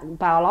 and that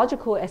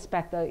biological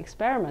aspect of the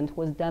experiment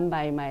was done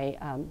by my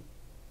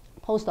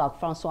postdoc,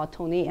 Francois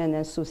Tony, and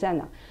then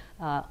Susanna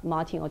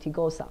Martin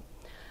Ortigosa.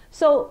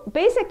 So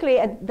basically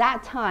at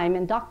that time,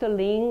 and Dr.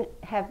 Lin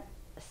have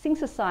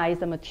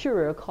synthesized a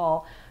material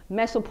called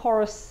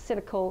mesoporous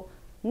silico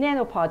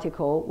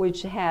nanoparticle,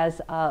 which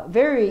has a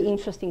very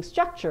interesting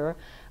structure.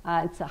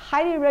 It's a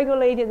highly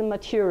regulated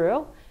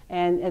material,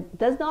 and it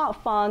does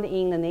not found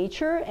in the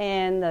nature,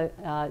 and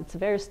it's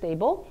very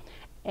stable.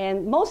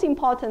 And most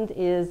important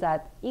is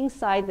that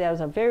inside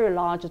there's a very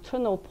large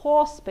internal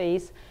pore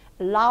space,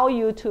 allow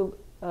you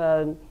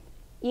to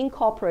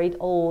incorporate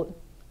or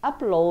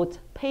upload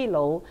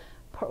payload,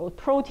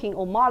 protein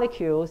or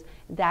molecules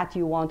that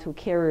you want to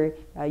carry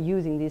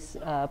using this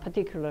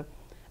particular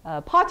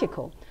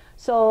particle.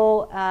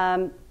 So,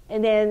 and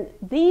then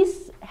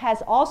this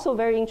has also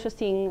very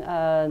interesting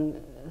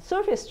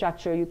surface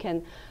structure. You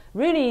can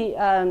really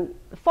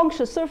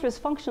surface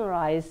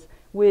functionalize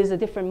with a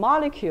different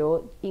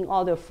molecule in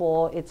order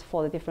for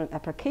the different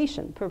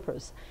application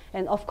purpose.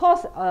 And of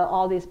course,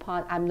 all this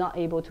part, I'm not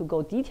able to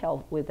go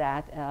detail with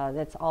that.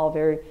 That's all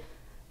very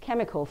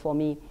chemical for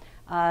me.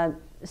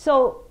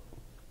 So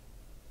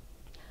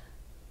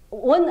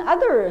one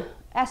other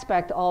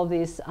aspect of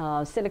this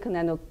silicon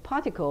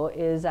nanoparticle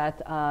is that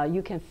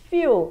you can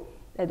feel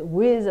that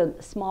with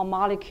a small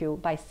molecule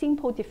by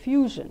simple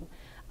diffusion,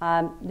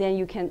 then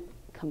you can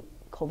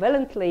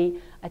covalently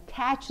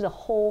attach the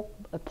whole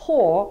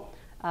pore.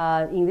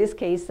 In this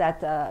case,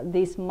 that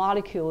this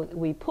molecule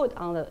we put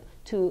on the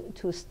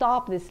to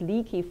stop this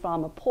leaking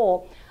from a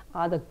pore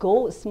are the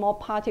gold small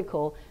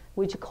particle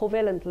which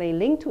covalently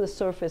link to the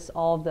surface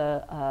of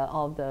the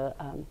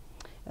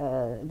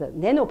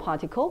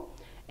nanoparticle,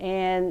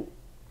 and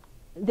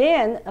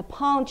then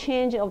upon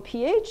change of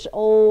pH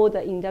or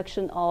the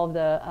induction of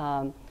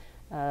the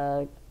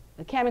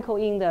chemical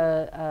in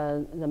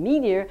the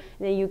media,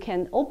 then you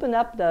can open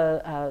up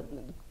the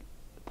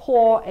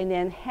pore and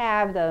then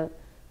have the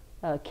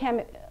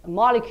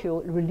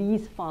molecule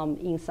released from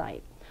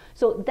inside.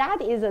 So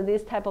that is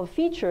this type of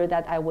feature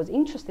that I was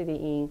interested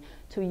in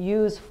to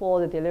use for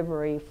the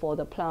delivery for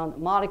the plant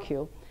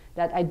molecule,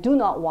 that I do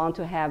not want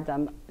to have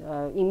them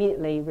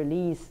immediately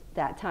released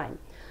that time.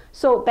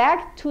 So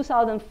back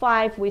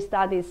 2005, we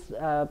started this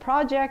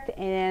project,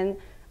 and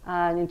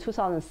in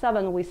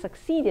 2007, we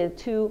succeeded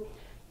to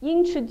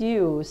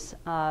introduce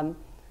a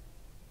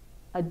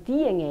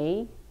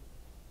DNA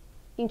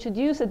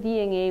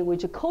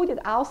which is coated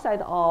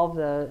outside of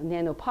the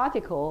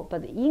nanoparticle,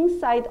 but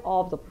inside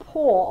of the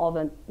pore of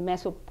a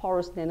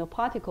mesoporous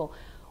nanoparticle,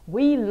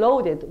 we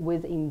loaded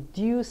with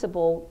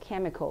inducible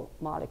chemical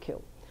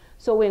molecule.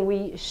 So when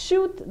we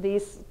shoot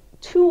these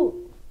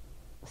two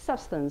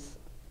substances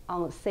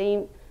on the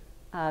same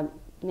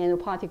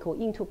nanoparticle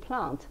into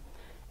plant,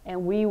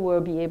 and we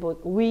will be able,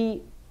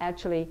 we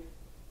actually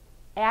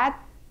add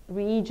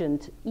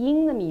reagent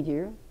in the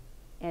media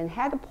and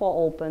had the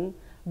pore open,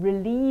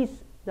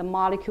 release the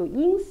molecule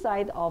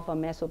inside of a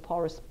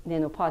mesoporous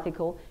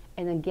nanoparticle,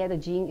 and then get a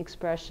gene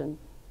expression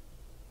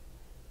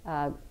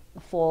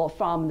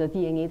from the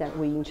DNA that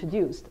we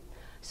introduced.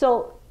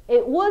 So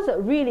it was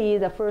really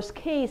the first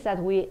case that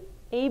we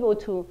able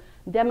to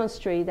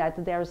demonstrate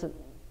that there's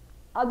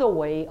other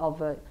way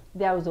of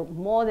there's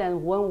more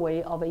than one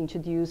way of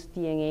introduce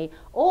DNA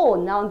or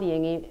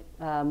non-DNA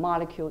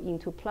molecule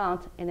into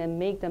plant and then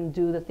make them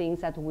do the things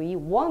that we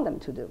want them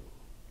to do.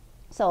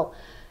 So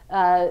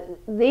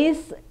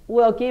this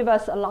will give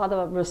us a lot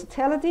of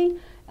versatility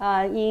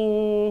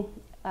in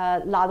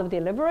a lot of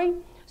delivery.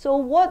 So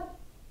what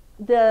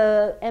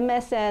the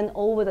MSN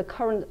over the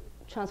current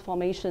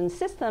transformation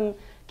system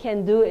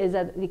can do is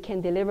that it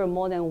can deliver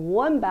more than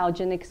one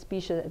biogenic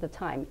species at a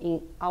time.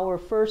 In our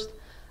first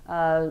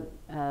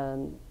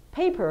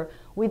paper,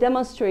 we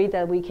demonstrate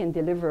that we can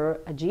deliver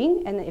a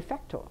gene and an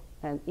effector.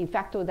 And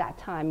effector that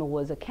time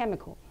was a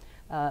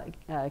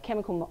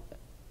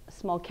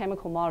small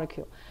chemical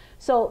molecule.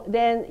 So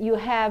then you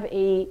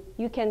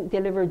can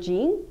deliver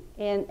gene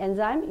and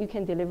enzyme, you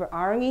can deliver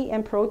RNA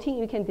and protein,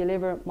 you can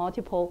deliver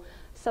multiple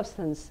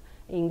substance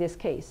in this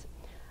case.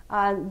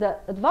 The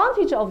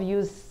advantage of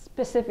use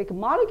specific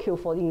molecule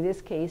for in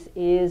this case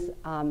is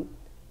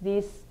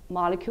these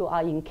molecules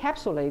are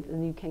encapsulated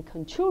and you can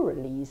control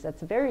release.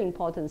 That's very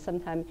important.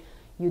 Sometimes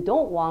you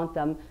don't want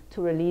them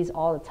to release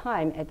all the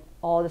time at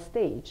all the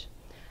stage.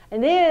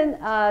 And then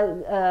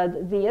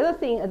the other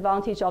thing,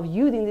 advantage of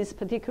using this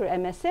particular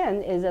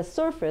MSN is a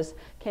surface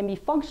can be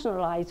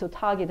functionalized to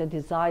target a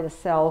desired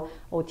cell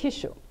or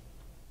tissue.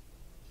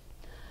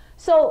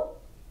 So,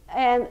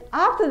 and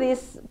after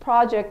this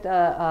project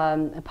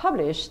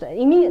published,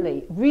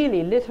 immediately,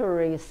 really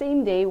literally,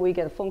 same day, we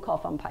get a phone call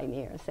from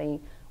Pioneer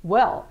saying,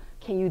 well,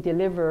 can you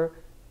deliver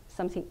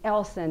something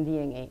else than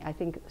DNA? I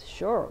think,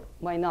 sure,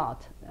 why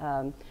not?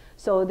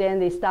 So then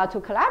they start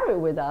to collaborate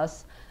with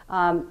us.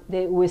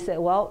 We said,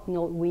 well,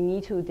 no, we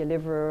need to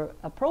deliver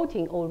a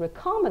protein or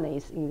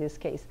recombinase in this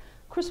case.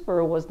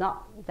 CRISPR was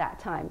not that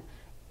time.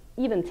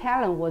 Even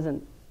TALEN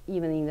wasn't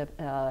even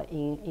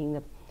in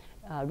the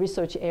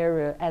research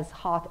area as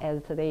hot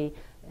as today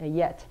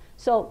yet.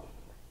 So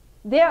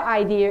their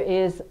idea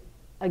is,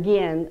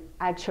 again,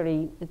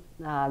 actually,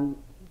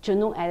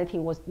 genome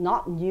editing was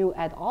not new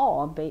at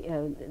all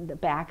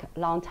back a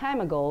long time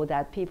ago,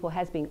 that people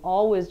has been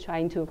always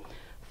trying to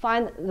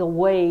find the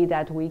way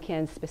that we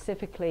can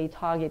specifically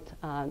target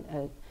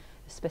a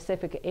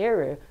specific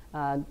area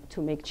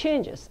to make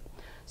changes.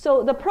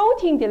 So the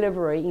protein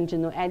delivery in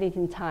genome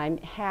editing time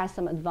has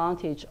some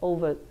advantage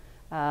over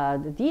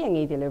the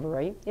DNA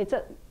delivery. It's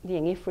a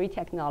DNA-free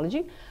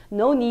technology.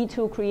 No need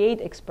to create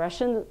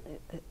expressing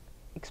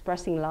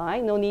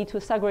line, no need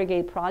to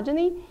segregate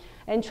progeny.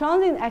 And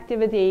transient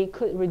activity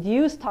could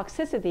reduce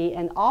toxicity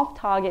and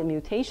off-target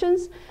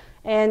mutations.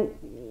 And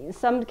in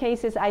some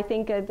cases, I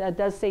think it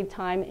does save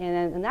time in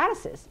an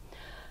analysis.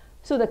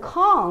 So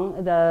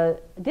the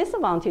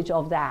disadvantage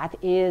of that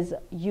is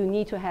you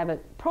need to have a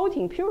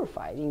protein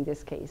purified in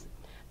this case.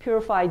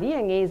 Purified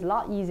DNA is a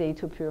lot easier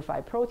to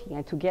purify protein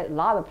and to get a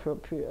lot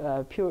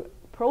of pure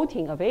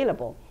protein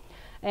available.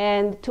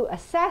 And to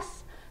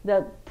assess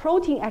the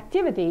protein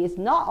activity is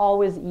not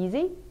always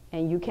easy,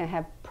 and you can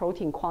have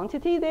protein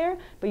quantity there,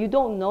 but you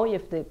don't know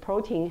if the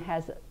protein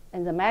has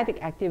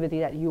enzymatic activity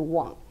that you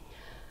want.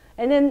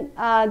 And then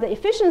the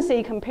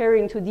efficiency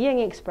comparing to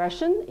DNA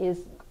expression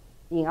is,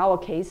 in our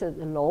case,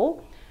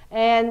 low.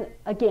 And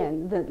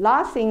again, the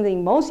last thing, the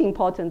most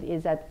important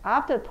is that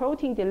after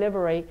protein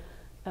delivery,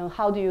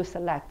 how do you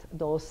select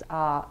those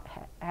are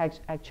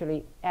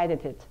actually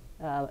edited?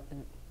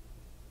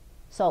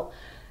 So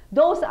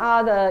those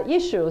are the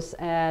issues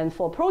and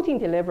for protein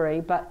delivery.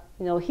 But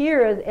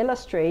here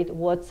illustrate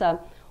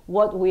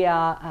what we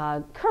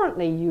are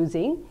currently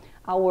using.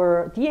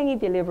 Our DNA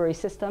delivery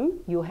system,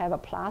 you have a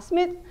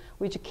plasmid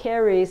which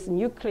carries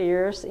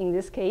nuclears in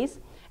this case,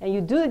 and you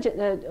do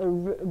a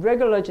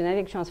regular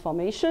genetic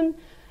transformation.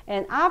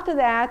 And after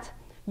that,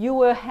 you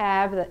will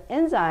have the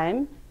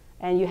enzyme,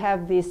 and you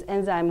have this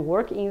enzyme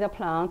work in the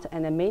plant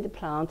and then make the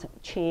plant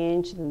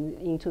change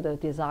into the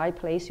desired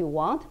place you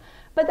want.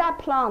 But that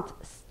plant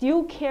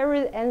still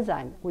carries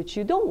enzyme, which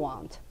you don't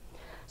want.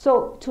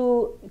 So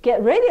to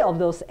get rid of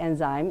those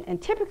enzymes, and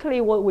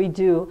typically what we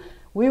do,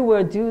 we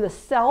will do the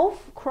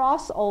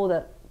self-cross or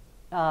the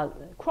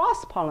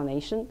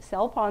cross-pollination,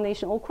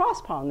 self-pollination or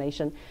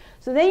cross-pollination.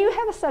 So then you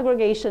have a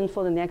segregation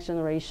for the next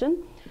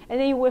generation, and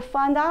then you will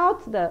find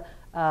out the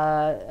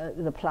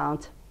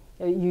plant.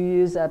 You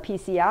use a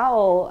PCR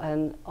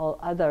or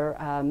other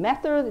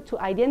method to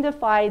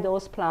identify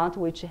those plants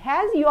which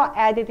has your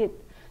edited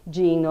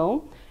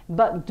genome,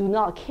 but do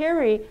not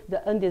carry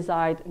the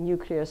undesired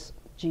nucleus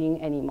gene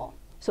anymore.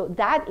 So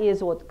that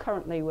is what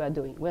currently we are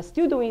doing. We're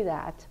still doing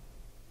that.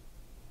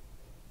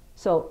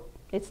 So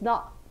it's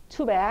not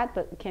too bad,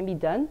 but it can be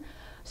done.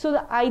 So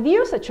the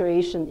ideal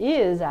situation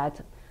is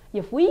that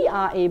if we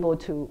are able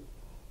to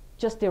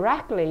just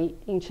directly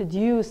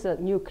introduce the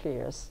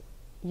nucleus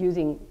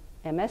using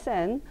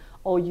MSN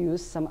or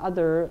use some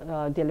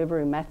other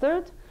delivery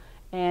method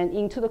and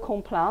into the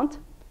cone plant.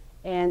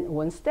 And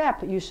one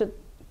step, you should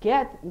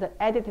get the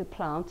edited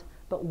plant,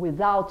 but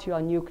without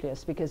your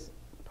nucleus, because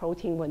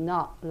protein will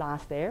not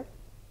last there.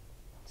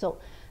 So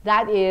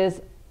that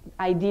is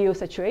ideal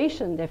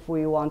situation if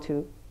we want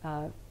to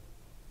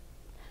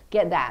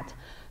get that.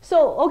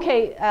 So,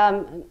 okay,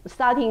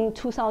 starting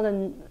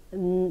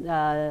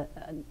 2008,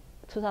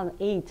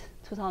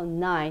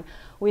 2009,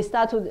 we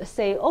start to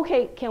say,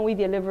 okay, can we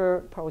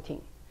deliver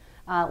protein?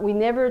 We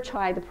never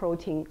tried the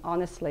protein,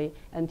 honestly,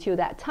 until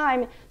that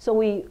time. So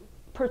we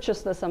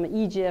purchased some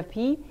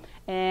eGFP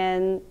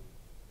and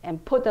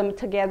put them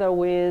together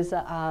with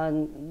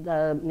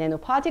the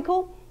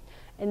nanoparticle.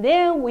 And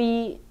then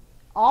we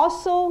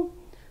also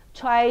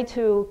try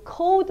to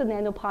code the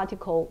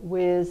nanoparticle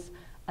with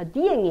a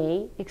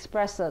DNA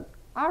expressed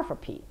alpha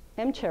P,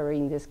 M-cherry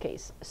in this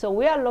case. So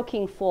we are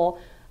looking for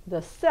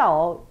the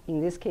cell,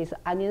 in this case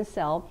onion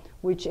cell,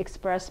 which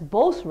express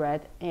both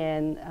red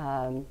and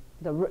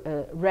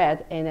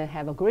red and then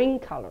have a green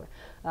color.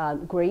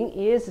 Green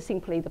is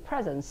simply the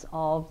presence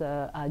of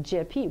the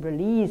GFP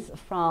released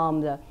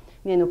from the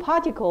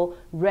nanoparticle.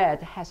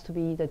 Red has to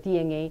be the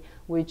DNA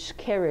which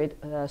carried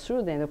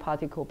through the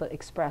nanoparticle but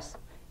expressed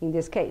in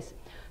this case.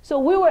 So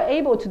we were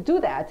able to do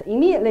that.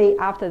 Immediately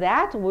after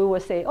that, we will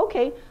say,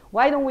 okay,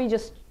 why don't we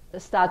just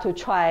start to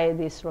try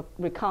this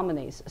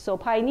recombinase? So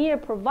Pioneer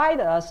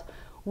provided us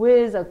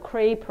with a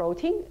Cray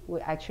protein.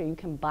 Actually, you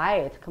can buy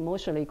it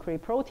commercially, Cray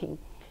protein.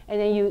 And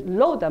then you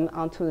load them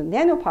onto the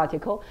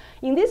nanoparticle.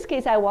 In this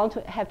case, I want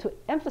to have to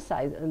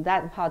emphasize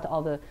that part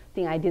of the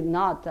thing I did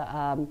not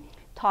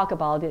talk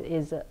about it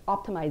is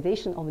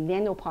optimization of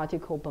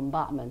nanoparticle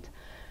bombardment.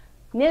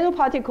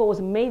 Nanoparticle was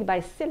made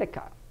by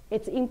silica.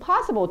 It's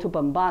impossible to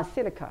bombard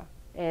silica,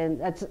 and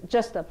that's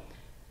just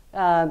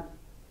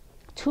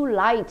too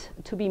light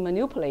to be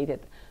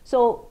manipulated.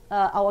 So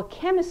our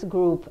chemist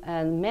group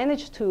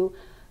managed to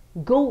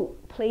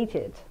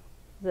gold-plated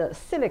the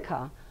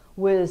silica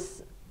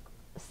with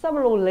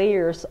several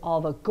layers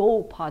of a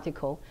gold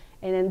particle.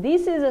 And then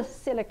this is a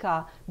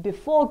silica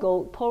before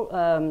gold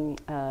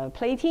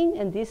plating,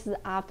 and this is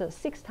after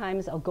 6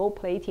 times of gold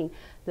plating.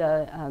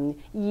 The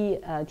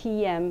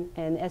TEM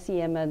and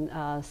SEM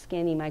and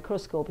scanning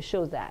microscope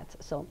shows that.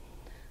 So,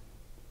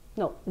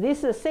 no, this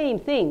is the same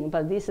thing,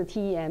 but this is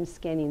TEM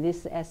scanning,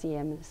 this is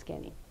SEM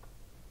scanning.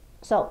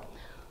 So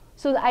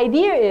the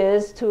idea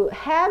is to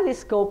have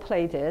this gold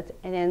plated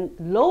and then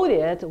load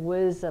it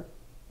with a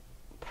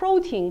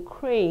protein,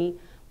 Cray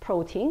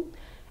protein.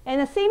 And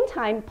at the same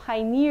time,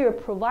 Pioneer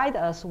provide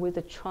us with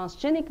a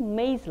transgenic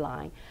maze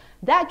line.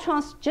 That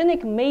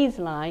transgenic maze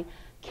line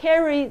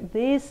carry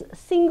this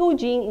single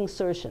gene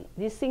insertion.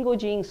 This single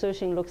gene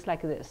insertion looks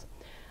like this.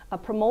 A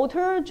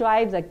promoter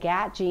drives a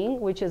GAT gene,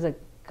 which is a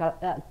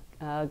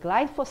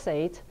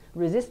glyphosate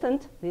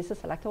resistant. This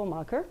is a selectable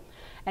marker.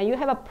 And you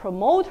have a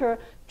promoter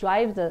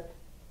drive the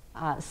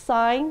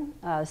SINE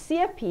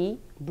CFP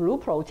blue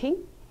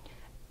protein.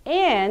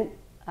 And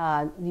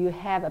you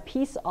have a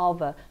piece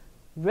of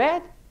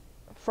red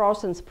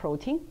fluorescence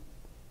protein.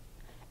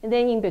 And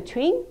then in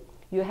between,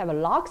 you have a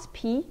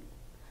LOXP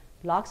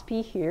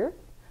here.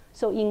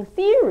 So in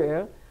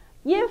theory,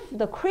 if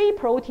the Cray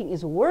protein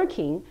is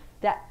working,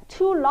 that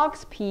 2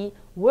 LOXP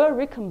will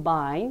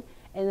recombine,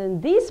 and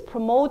then this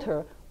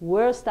promoter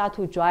will start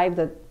to drive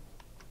the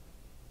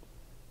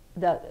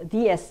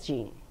DS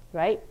gene,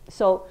 right?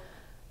 So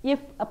if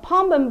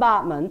upon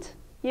bombardment,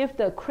 if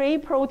the Cray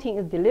protein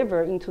is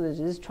delivered into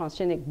this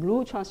transgenic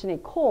blue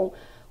transgenic cone,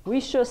 we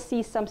should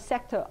see some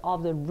sector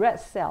of the red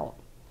cell,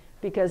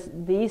 because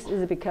this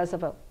is because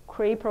of a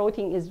Cray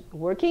protein is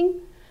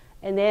working,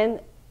 and then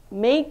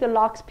make the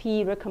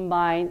LOXP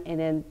recombine and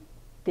then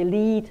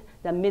delete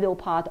the middle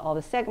part of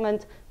the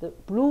segment, the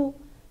blue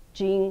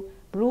gene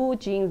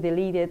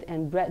deleted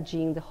and red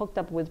gene hooked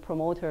up with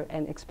promoter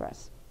and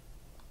express.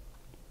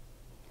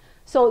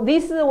 So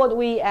this is what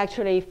we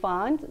actually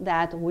found,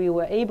 that we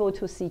were able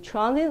to see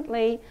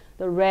transiently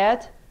the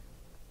red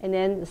and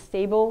then the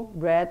stable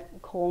red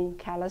cone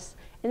callus.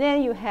 And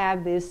then you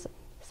have this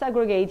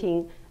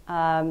segregating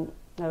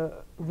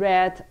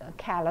red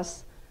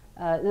callus,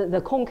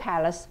 the cone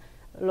callus.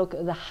 Look,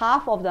 the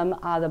half of them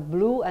are the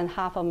blue and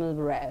half of them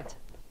are red.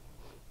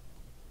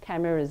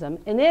 Chimerism.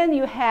 And then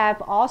you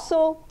have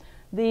also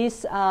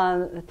this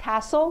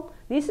tassel.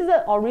 This is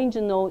the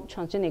original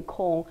transgenic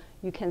cone.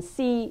 You can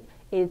see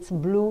it's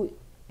blue.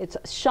 It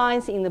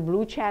shines in the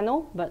blue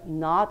channel, but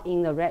not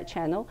in the red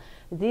channel.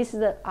 This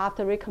is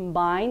after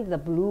recombined, the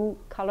blue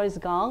color is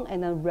gone,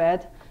 and the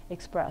red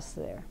expressed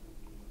there.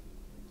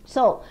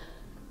 So,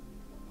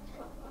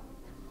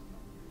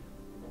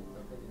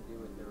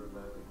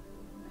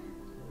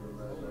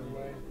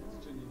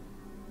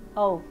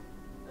 oh,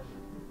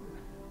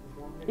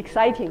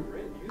 exciting.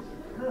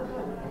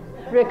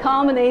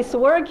 Recombinase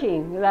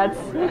working. That's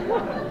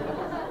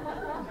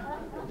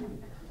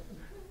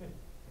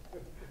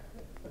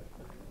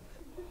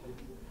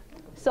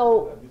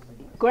so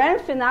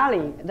grand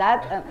finale.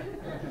 That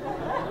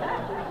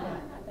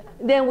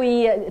then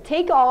we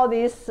take all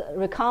these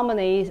combine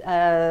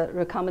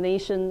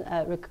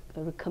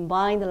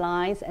the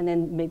lines and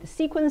then make the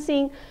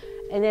sequencing,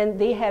 and then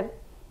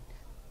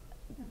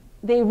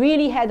they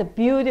really had a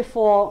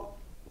beautiful,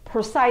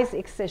 precise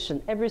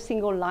excision, every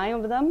single line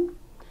of them.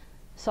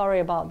 Sorry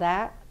about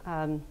that.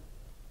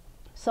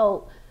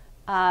 So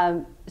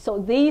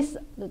these,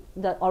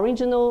 the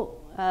original,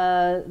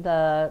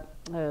 the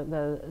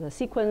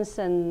sequence,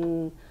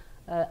 and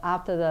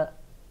after the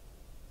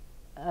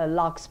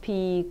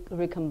LOXP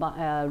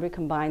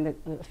recombined,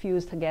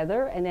 fused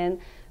together, and then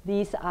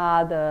these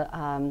are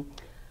the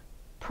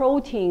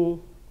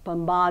protein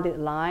bombarded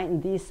line,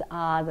 and these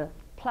are the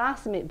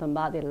plasmid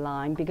bombarded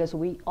line, because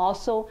we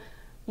also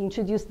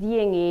introduced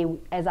DNA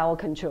as our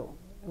control.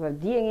 Well,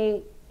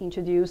 DNA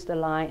introduced the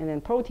line, and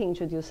then protein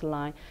introduced the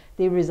line.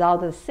 They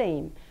result the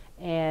same,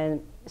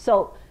 and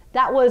so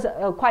that was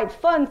quite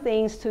fun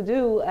things to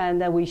do,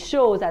 and we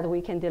showed that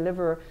we can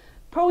deliver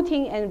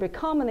protein and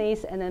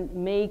recombinase and then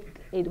make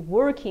it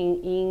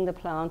working in the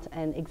plant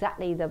and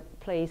exactly the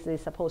place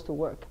it's supposed to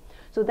work.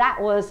 So that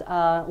was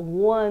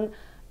one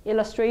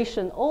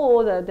illustration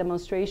or the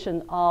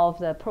demonstration of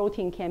the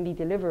protein can be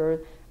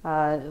delivered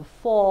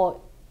for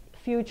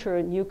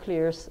future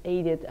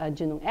nucleus-aided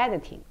genome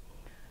editing.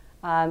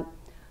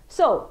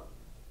 So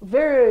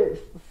very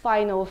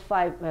final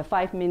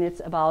 5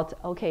 minutes about,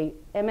 okay,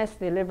 MS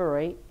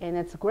delivery, and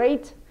it's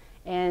great,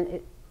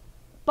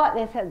 but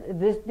it has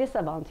this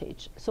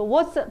disadvantage. So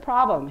what's the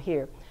problem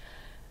here?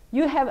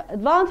 You have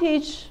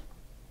advantage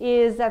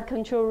is that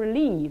control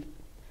relief.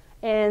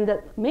 And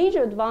the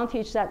major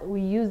advantage that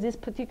we use this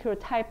particular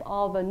type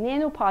of a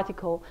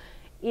nanoparticle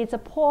is a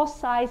pore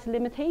size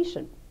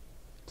limitation.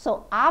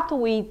 So after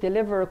we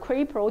deliver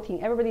Cray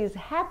protein, everybody is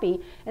happy,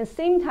 and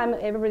same time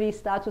everybody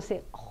starts to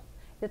say, oh,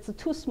 it's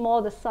too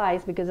small the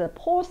size, because the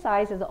pore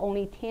size is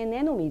only 10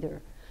 nanometer.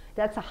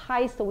 That's the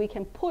highest we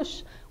can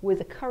push with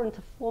the current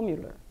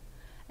formula.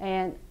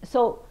 And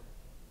so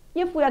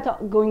if we are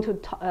going to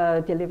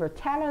deliver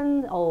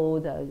Talon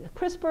or the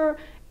CRISPR,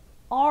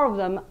 all of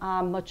them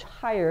are much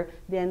higher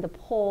than the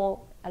pore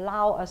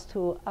allow us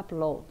to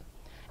upload.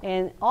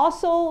 And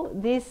also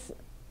this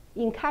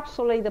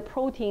encapsulate the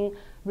protein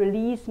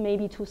release may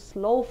be too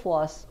slow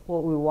for us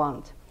what we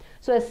want.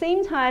 So at the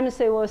same time,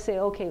 they will say,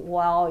 okay,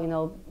 well, you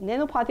know,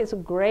 nanoparticles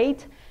are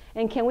great,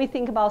 and can we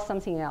think about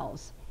something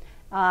else?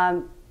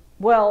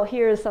 Well,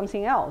 here is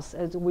something else.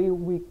 As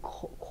we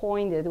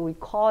coined it, we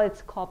call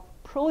it called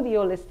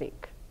proteolytic.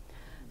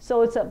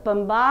 So it's a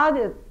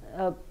bombarded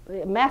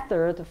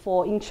method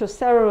for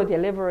intracellular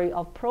delivery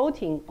of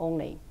protein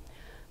only.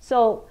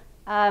 So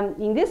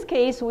in this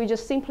case, we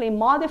just simply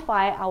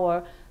modify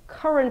our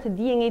current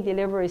DNA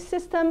delivery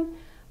system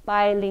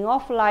by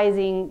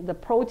lyophilizing the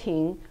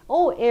protein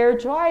or air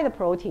dry the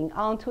protein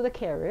onto the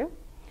carrier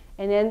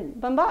and then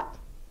bombard.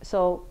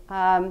 So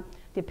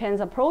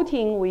depends on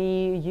protein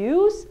we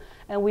use,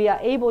 and we are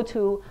able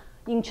to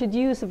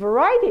introduce a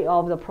variety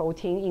of the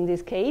protein. In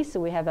this case,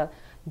 we have a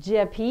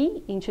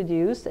GFP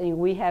introduced, and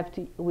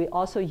we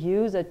also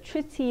use a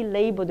TRITSI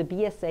labeled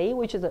BSA,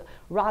 which is a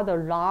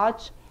rather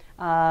large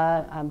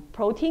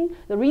protein.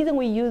 The reason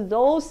we use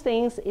those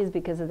things is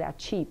because they are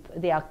cheap.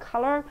 They are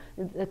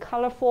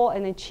colorful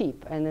and then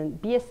cheap. And then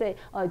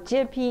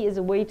GFP is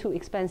way too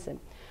expensive.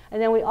 And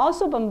then we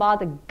also bombard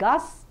the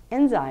GUS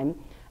enzyme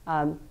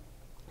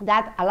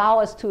that allow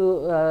us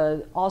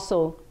to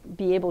also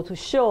be able to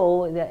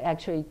show that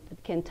actually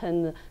can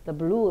turn the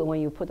blue when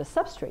you put a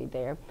substrate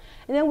there.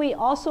 And then we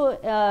also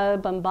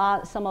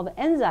bombard some of the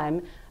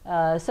enzyme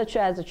such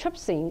as the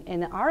trypsin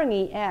and the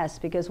RNAs,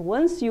 because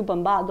once you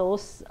bombard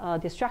those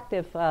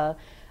destructive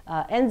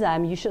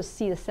enzyme, you should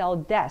see the cell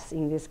death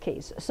in this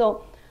case.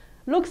 So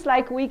looks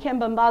like we can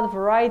bombard a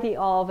variety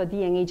of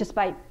DNA just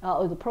by,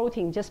 or the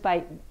protein just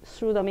by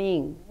through them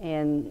in.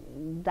 And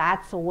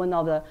that's one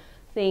of the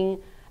things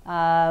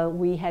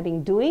we have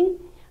been doing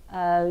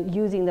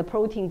using the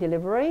protein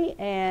delivery,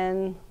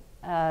 and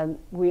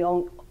we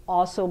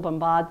also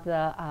bombard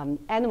the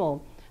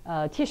animal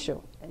tissue.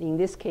 In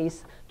this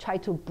case, try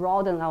to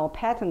broaden our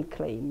patent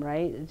claim,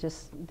 right?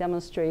 Just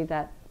demonstrate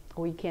that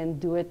we can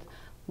do it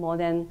more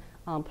than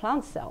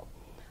plant cell.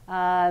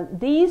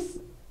 These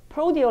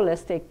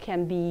proteolytic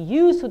can be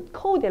used to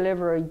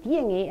co-deliver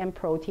DNA and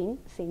protein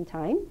at the same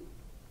time.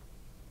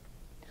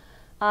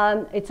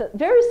 It's a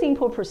very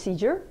simple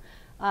procedure.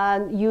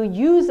 You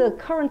use a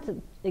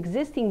current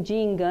existing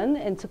gene gun,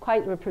 and it's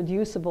quite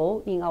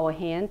reproducible in our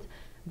hand.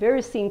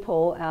 Very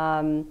simple,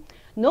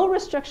 no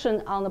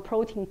restriction on the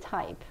protein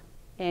type,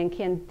 and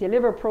can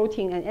deliver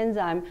protein and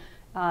enzyme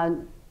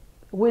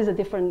with a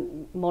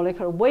different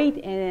molecular weight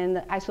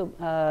and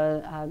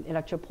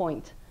electron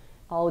point,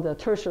 or the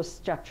tertiary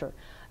structure.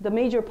 The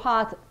major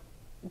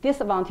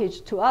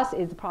disadvantage to us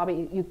is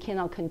probably you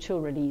cannot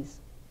control release.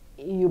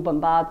 You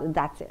bombard,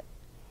 that's it.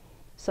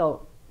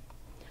 So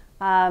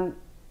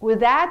with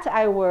that,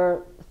 I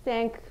will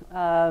thank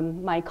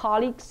my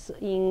colleagues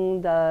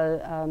in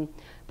the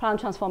plant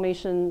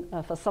transformation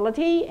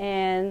facility,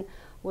 and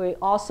We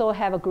also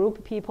have a group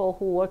of people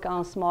who work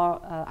on small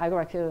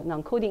agrobacterial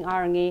non-coding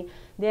RNA.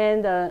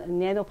 Then the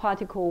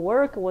nanoparticle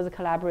work was a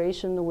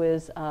collaboration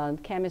with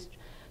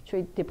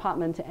chemistry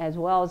department as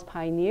well as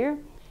Pioneer.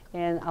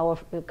 And our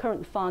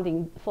current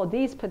funding for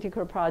this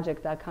particular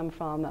project that come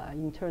from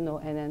internal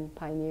and then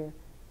Pioneer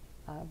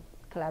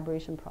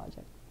collaboration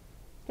project.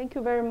 Thank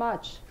you very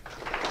much.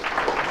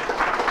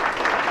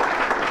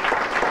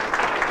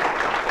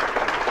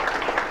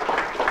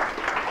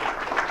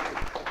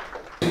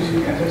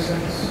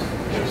 Antisense.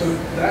 So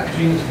that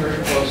gene is very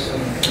close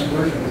in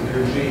conversion with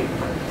your G.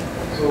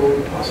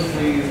 So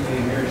possibly the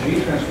your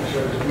G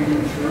transcriptome is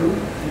reading through.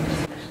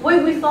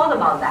 We thought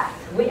about that.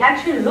 We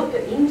actually looked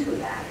into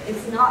that.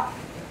 It's not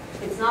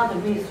the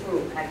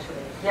read-through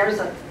actually. There's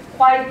a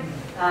quite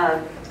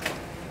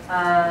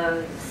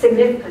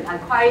significant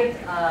and quite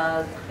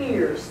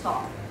clear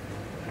stop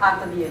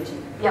after VAG.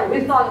 Yeah,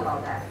 we thought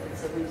about that.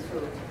 It's a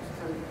read-through.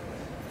 So,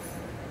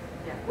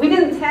 yeah, we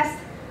didn't test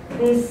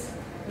this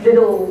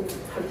little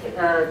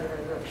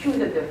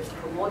putative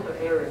promoter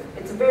area.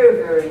 It's a very,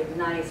 very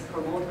nice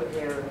promoter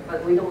area,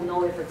 but we don't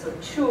know if it's a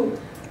true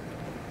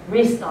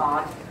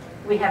restart.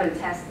 We haven't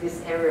tested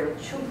this area,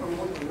 true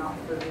promoter or not,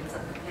 but it's a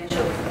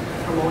potential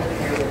promoter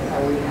area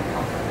that we have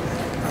found.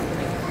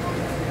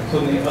 So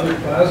in the other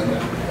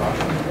plasmid,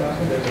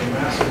 there's a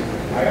massive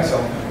IS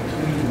element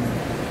between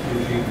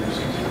VAG and your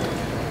C2.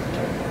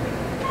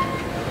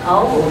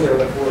 Oh. Over there,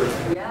 that word.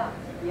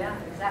 Yeah,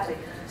 exactly.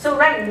 So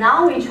right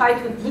now we try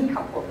to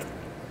decouple them.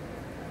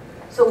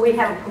 So we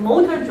have a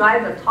promoter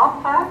drive the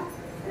top part,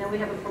 and then we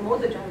have a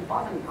promoter drive the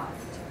bottom part.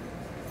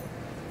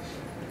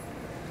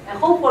 And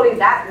hopefully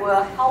that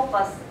will help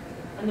us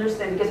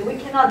understand, because we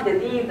cannot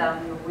delete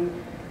them.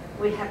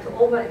 We have to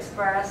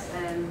overexpress,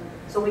 and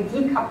so we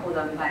decouple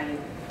them by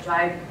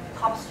drive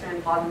top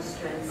strand, bottom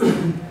strands,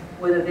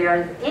 whether there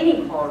is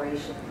any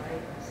correlation,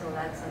 right? So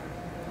that's a...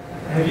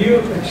 Have you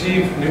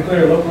achieved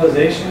nuclear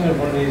localization of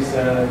one of these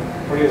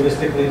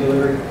proteolistically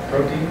delivered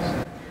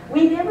proteins?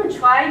 We never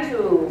tried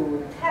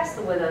to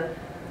test with a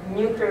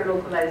nuclear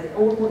localization.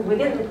 We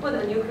didn't put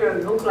a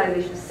nuclear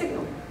localization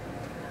signal.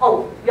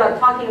 Oh, you are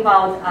talking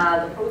about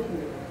the protein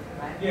unit,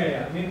 right?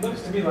 Yeah. I mean, it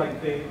looks to me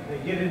like they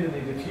get in and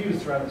they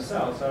diffuse throughout the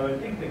cell, so I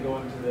would think they go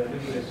into the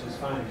nucleus just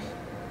fine.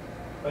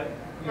 But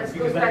that's a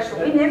good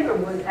question. We never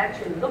would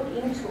actually look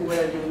into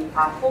whether they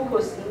are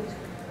focused into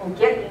or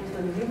get into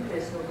the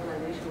nucleus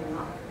localization or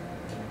not.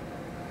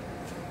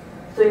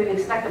 So you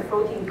expect the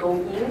protein go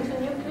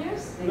into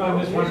nucleus? No, I'm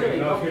just wondering,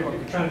 if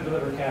you're trying to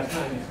deliver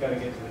Cas9, it's got to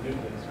get to the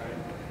nucleus, right?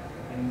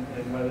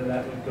 And whether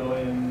that would go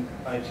in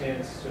by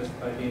chance just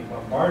by being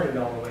bombarded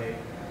all the way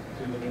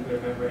to the nuclear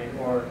membrane,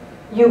 or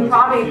you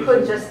probably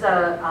could just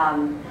have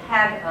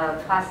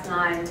a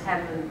Cas9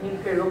 have a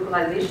nuclear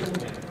localization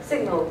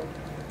signal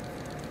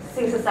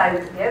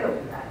synthesized together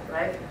with that,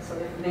 right? So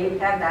if they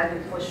have that,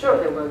 then for sure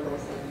they will go in.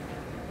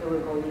 They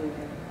will go in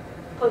and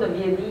put a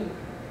VAD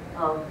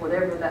of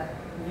whatever that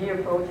Vir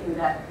protein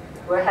that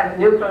will have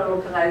nuclear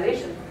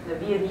localization, the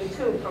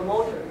VAD2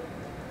 promoter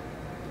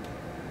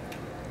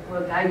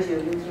will guide you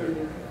into the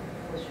nucleus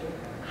for sure.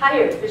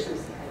 Higher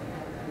efficiency,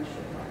 I'm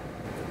sure.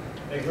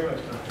 Thank you very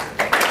much, Tom.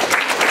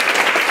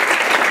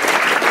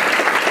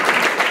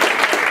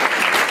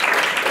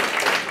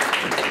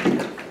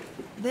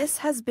 This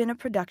has been a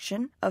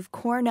production of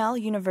Cornell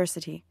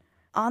University,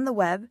 on the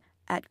web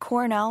at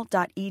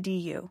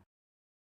cornell.edu.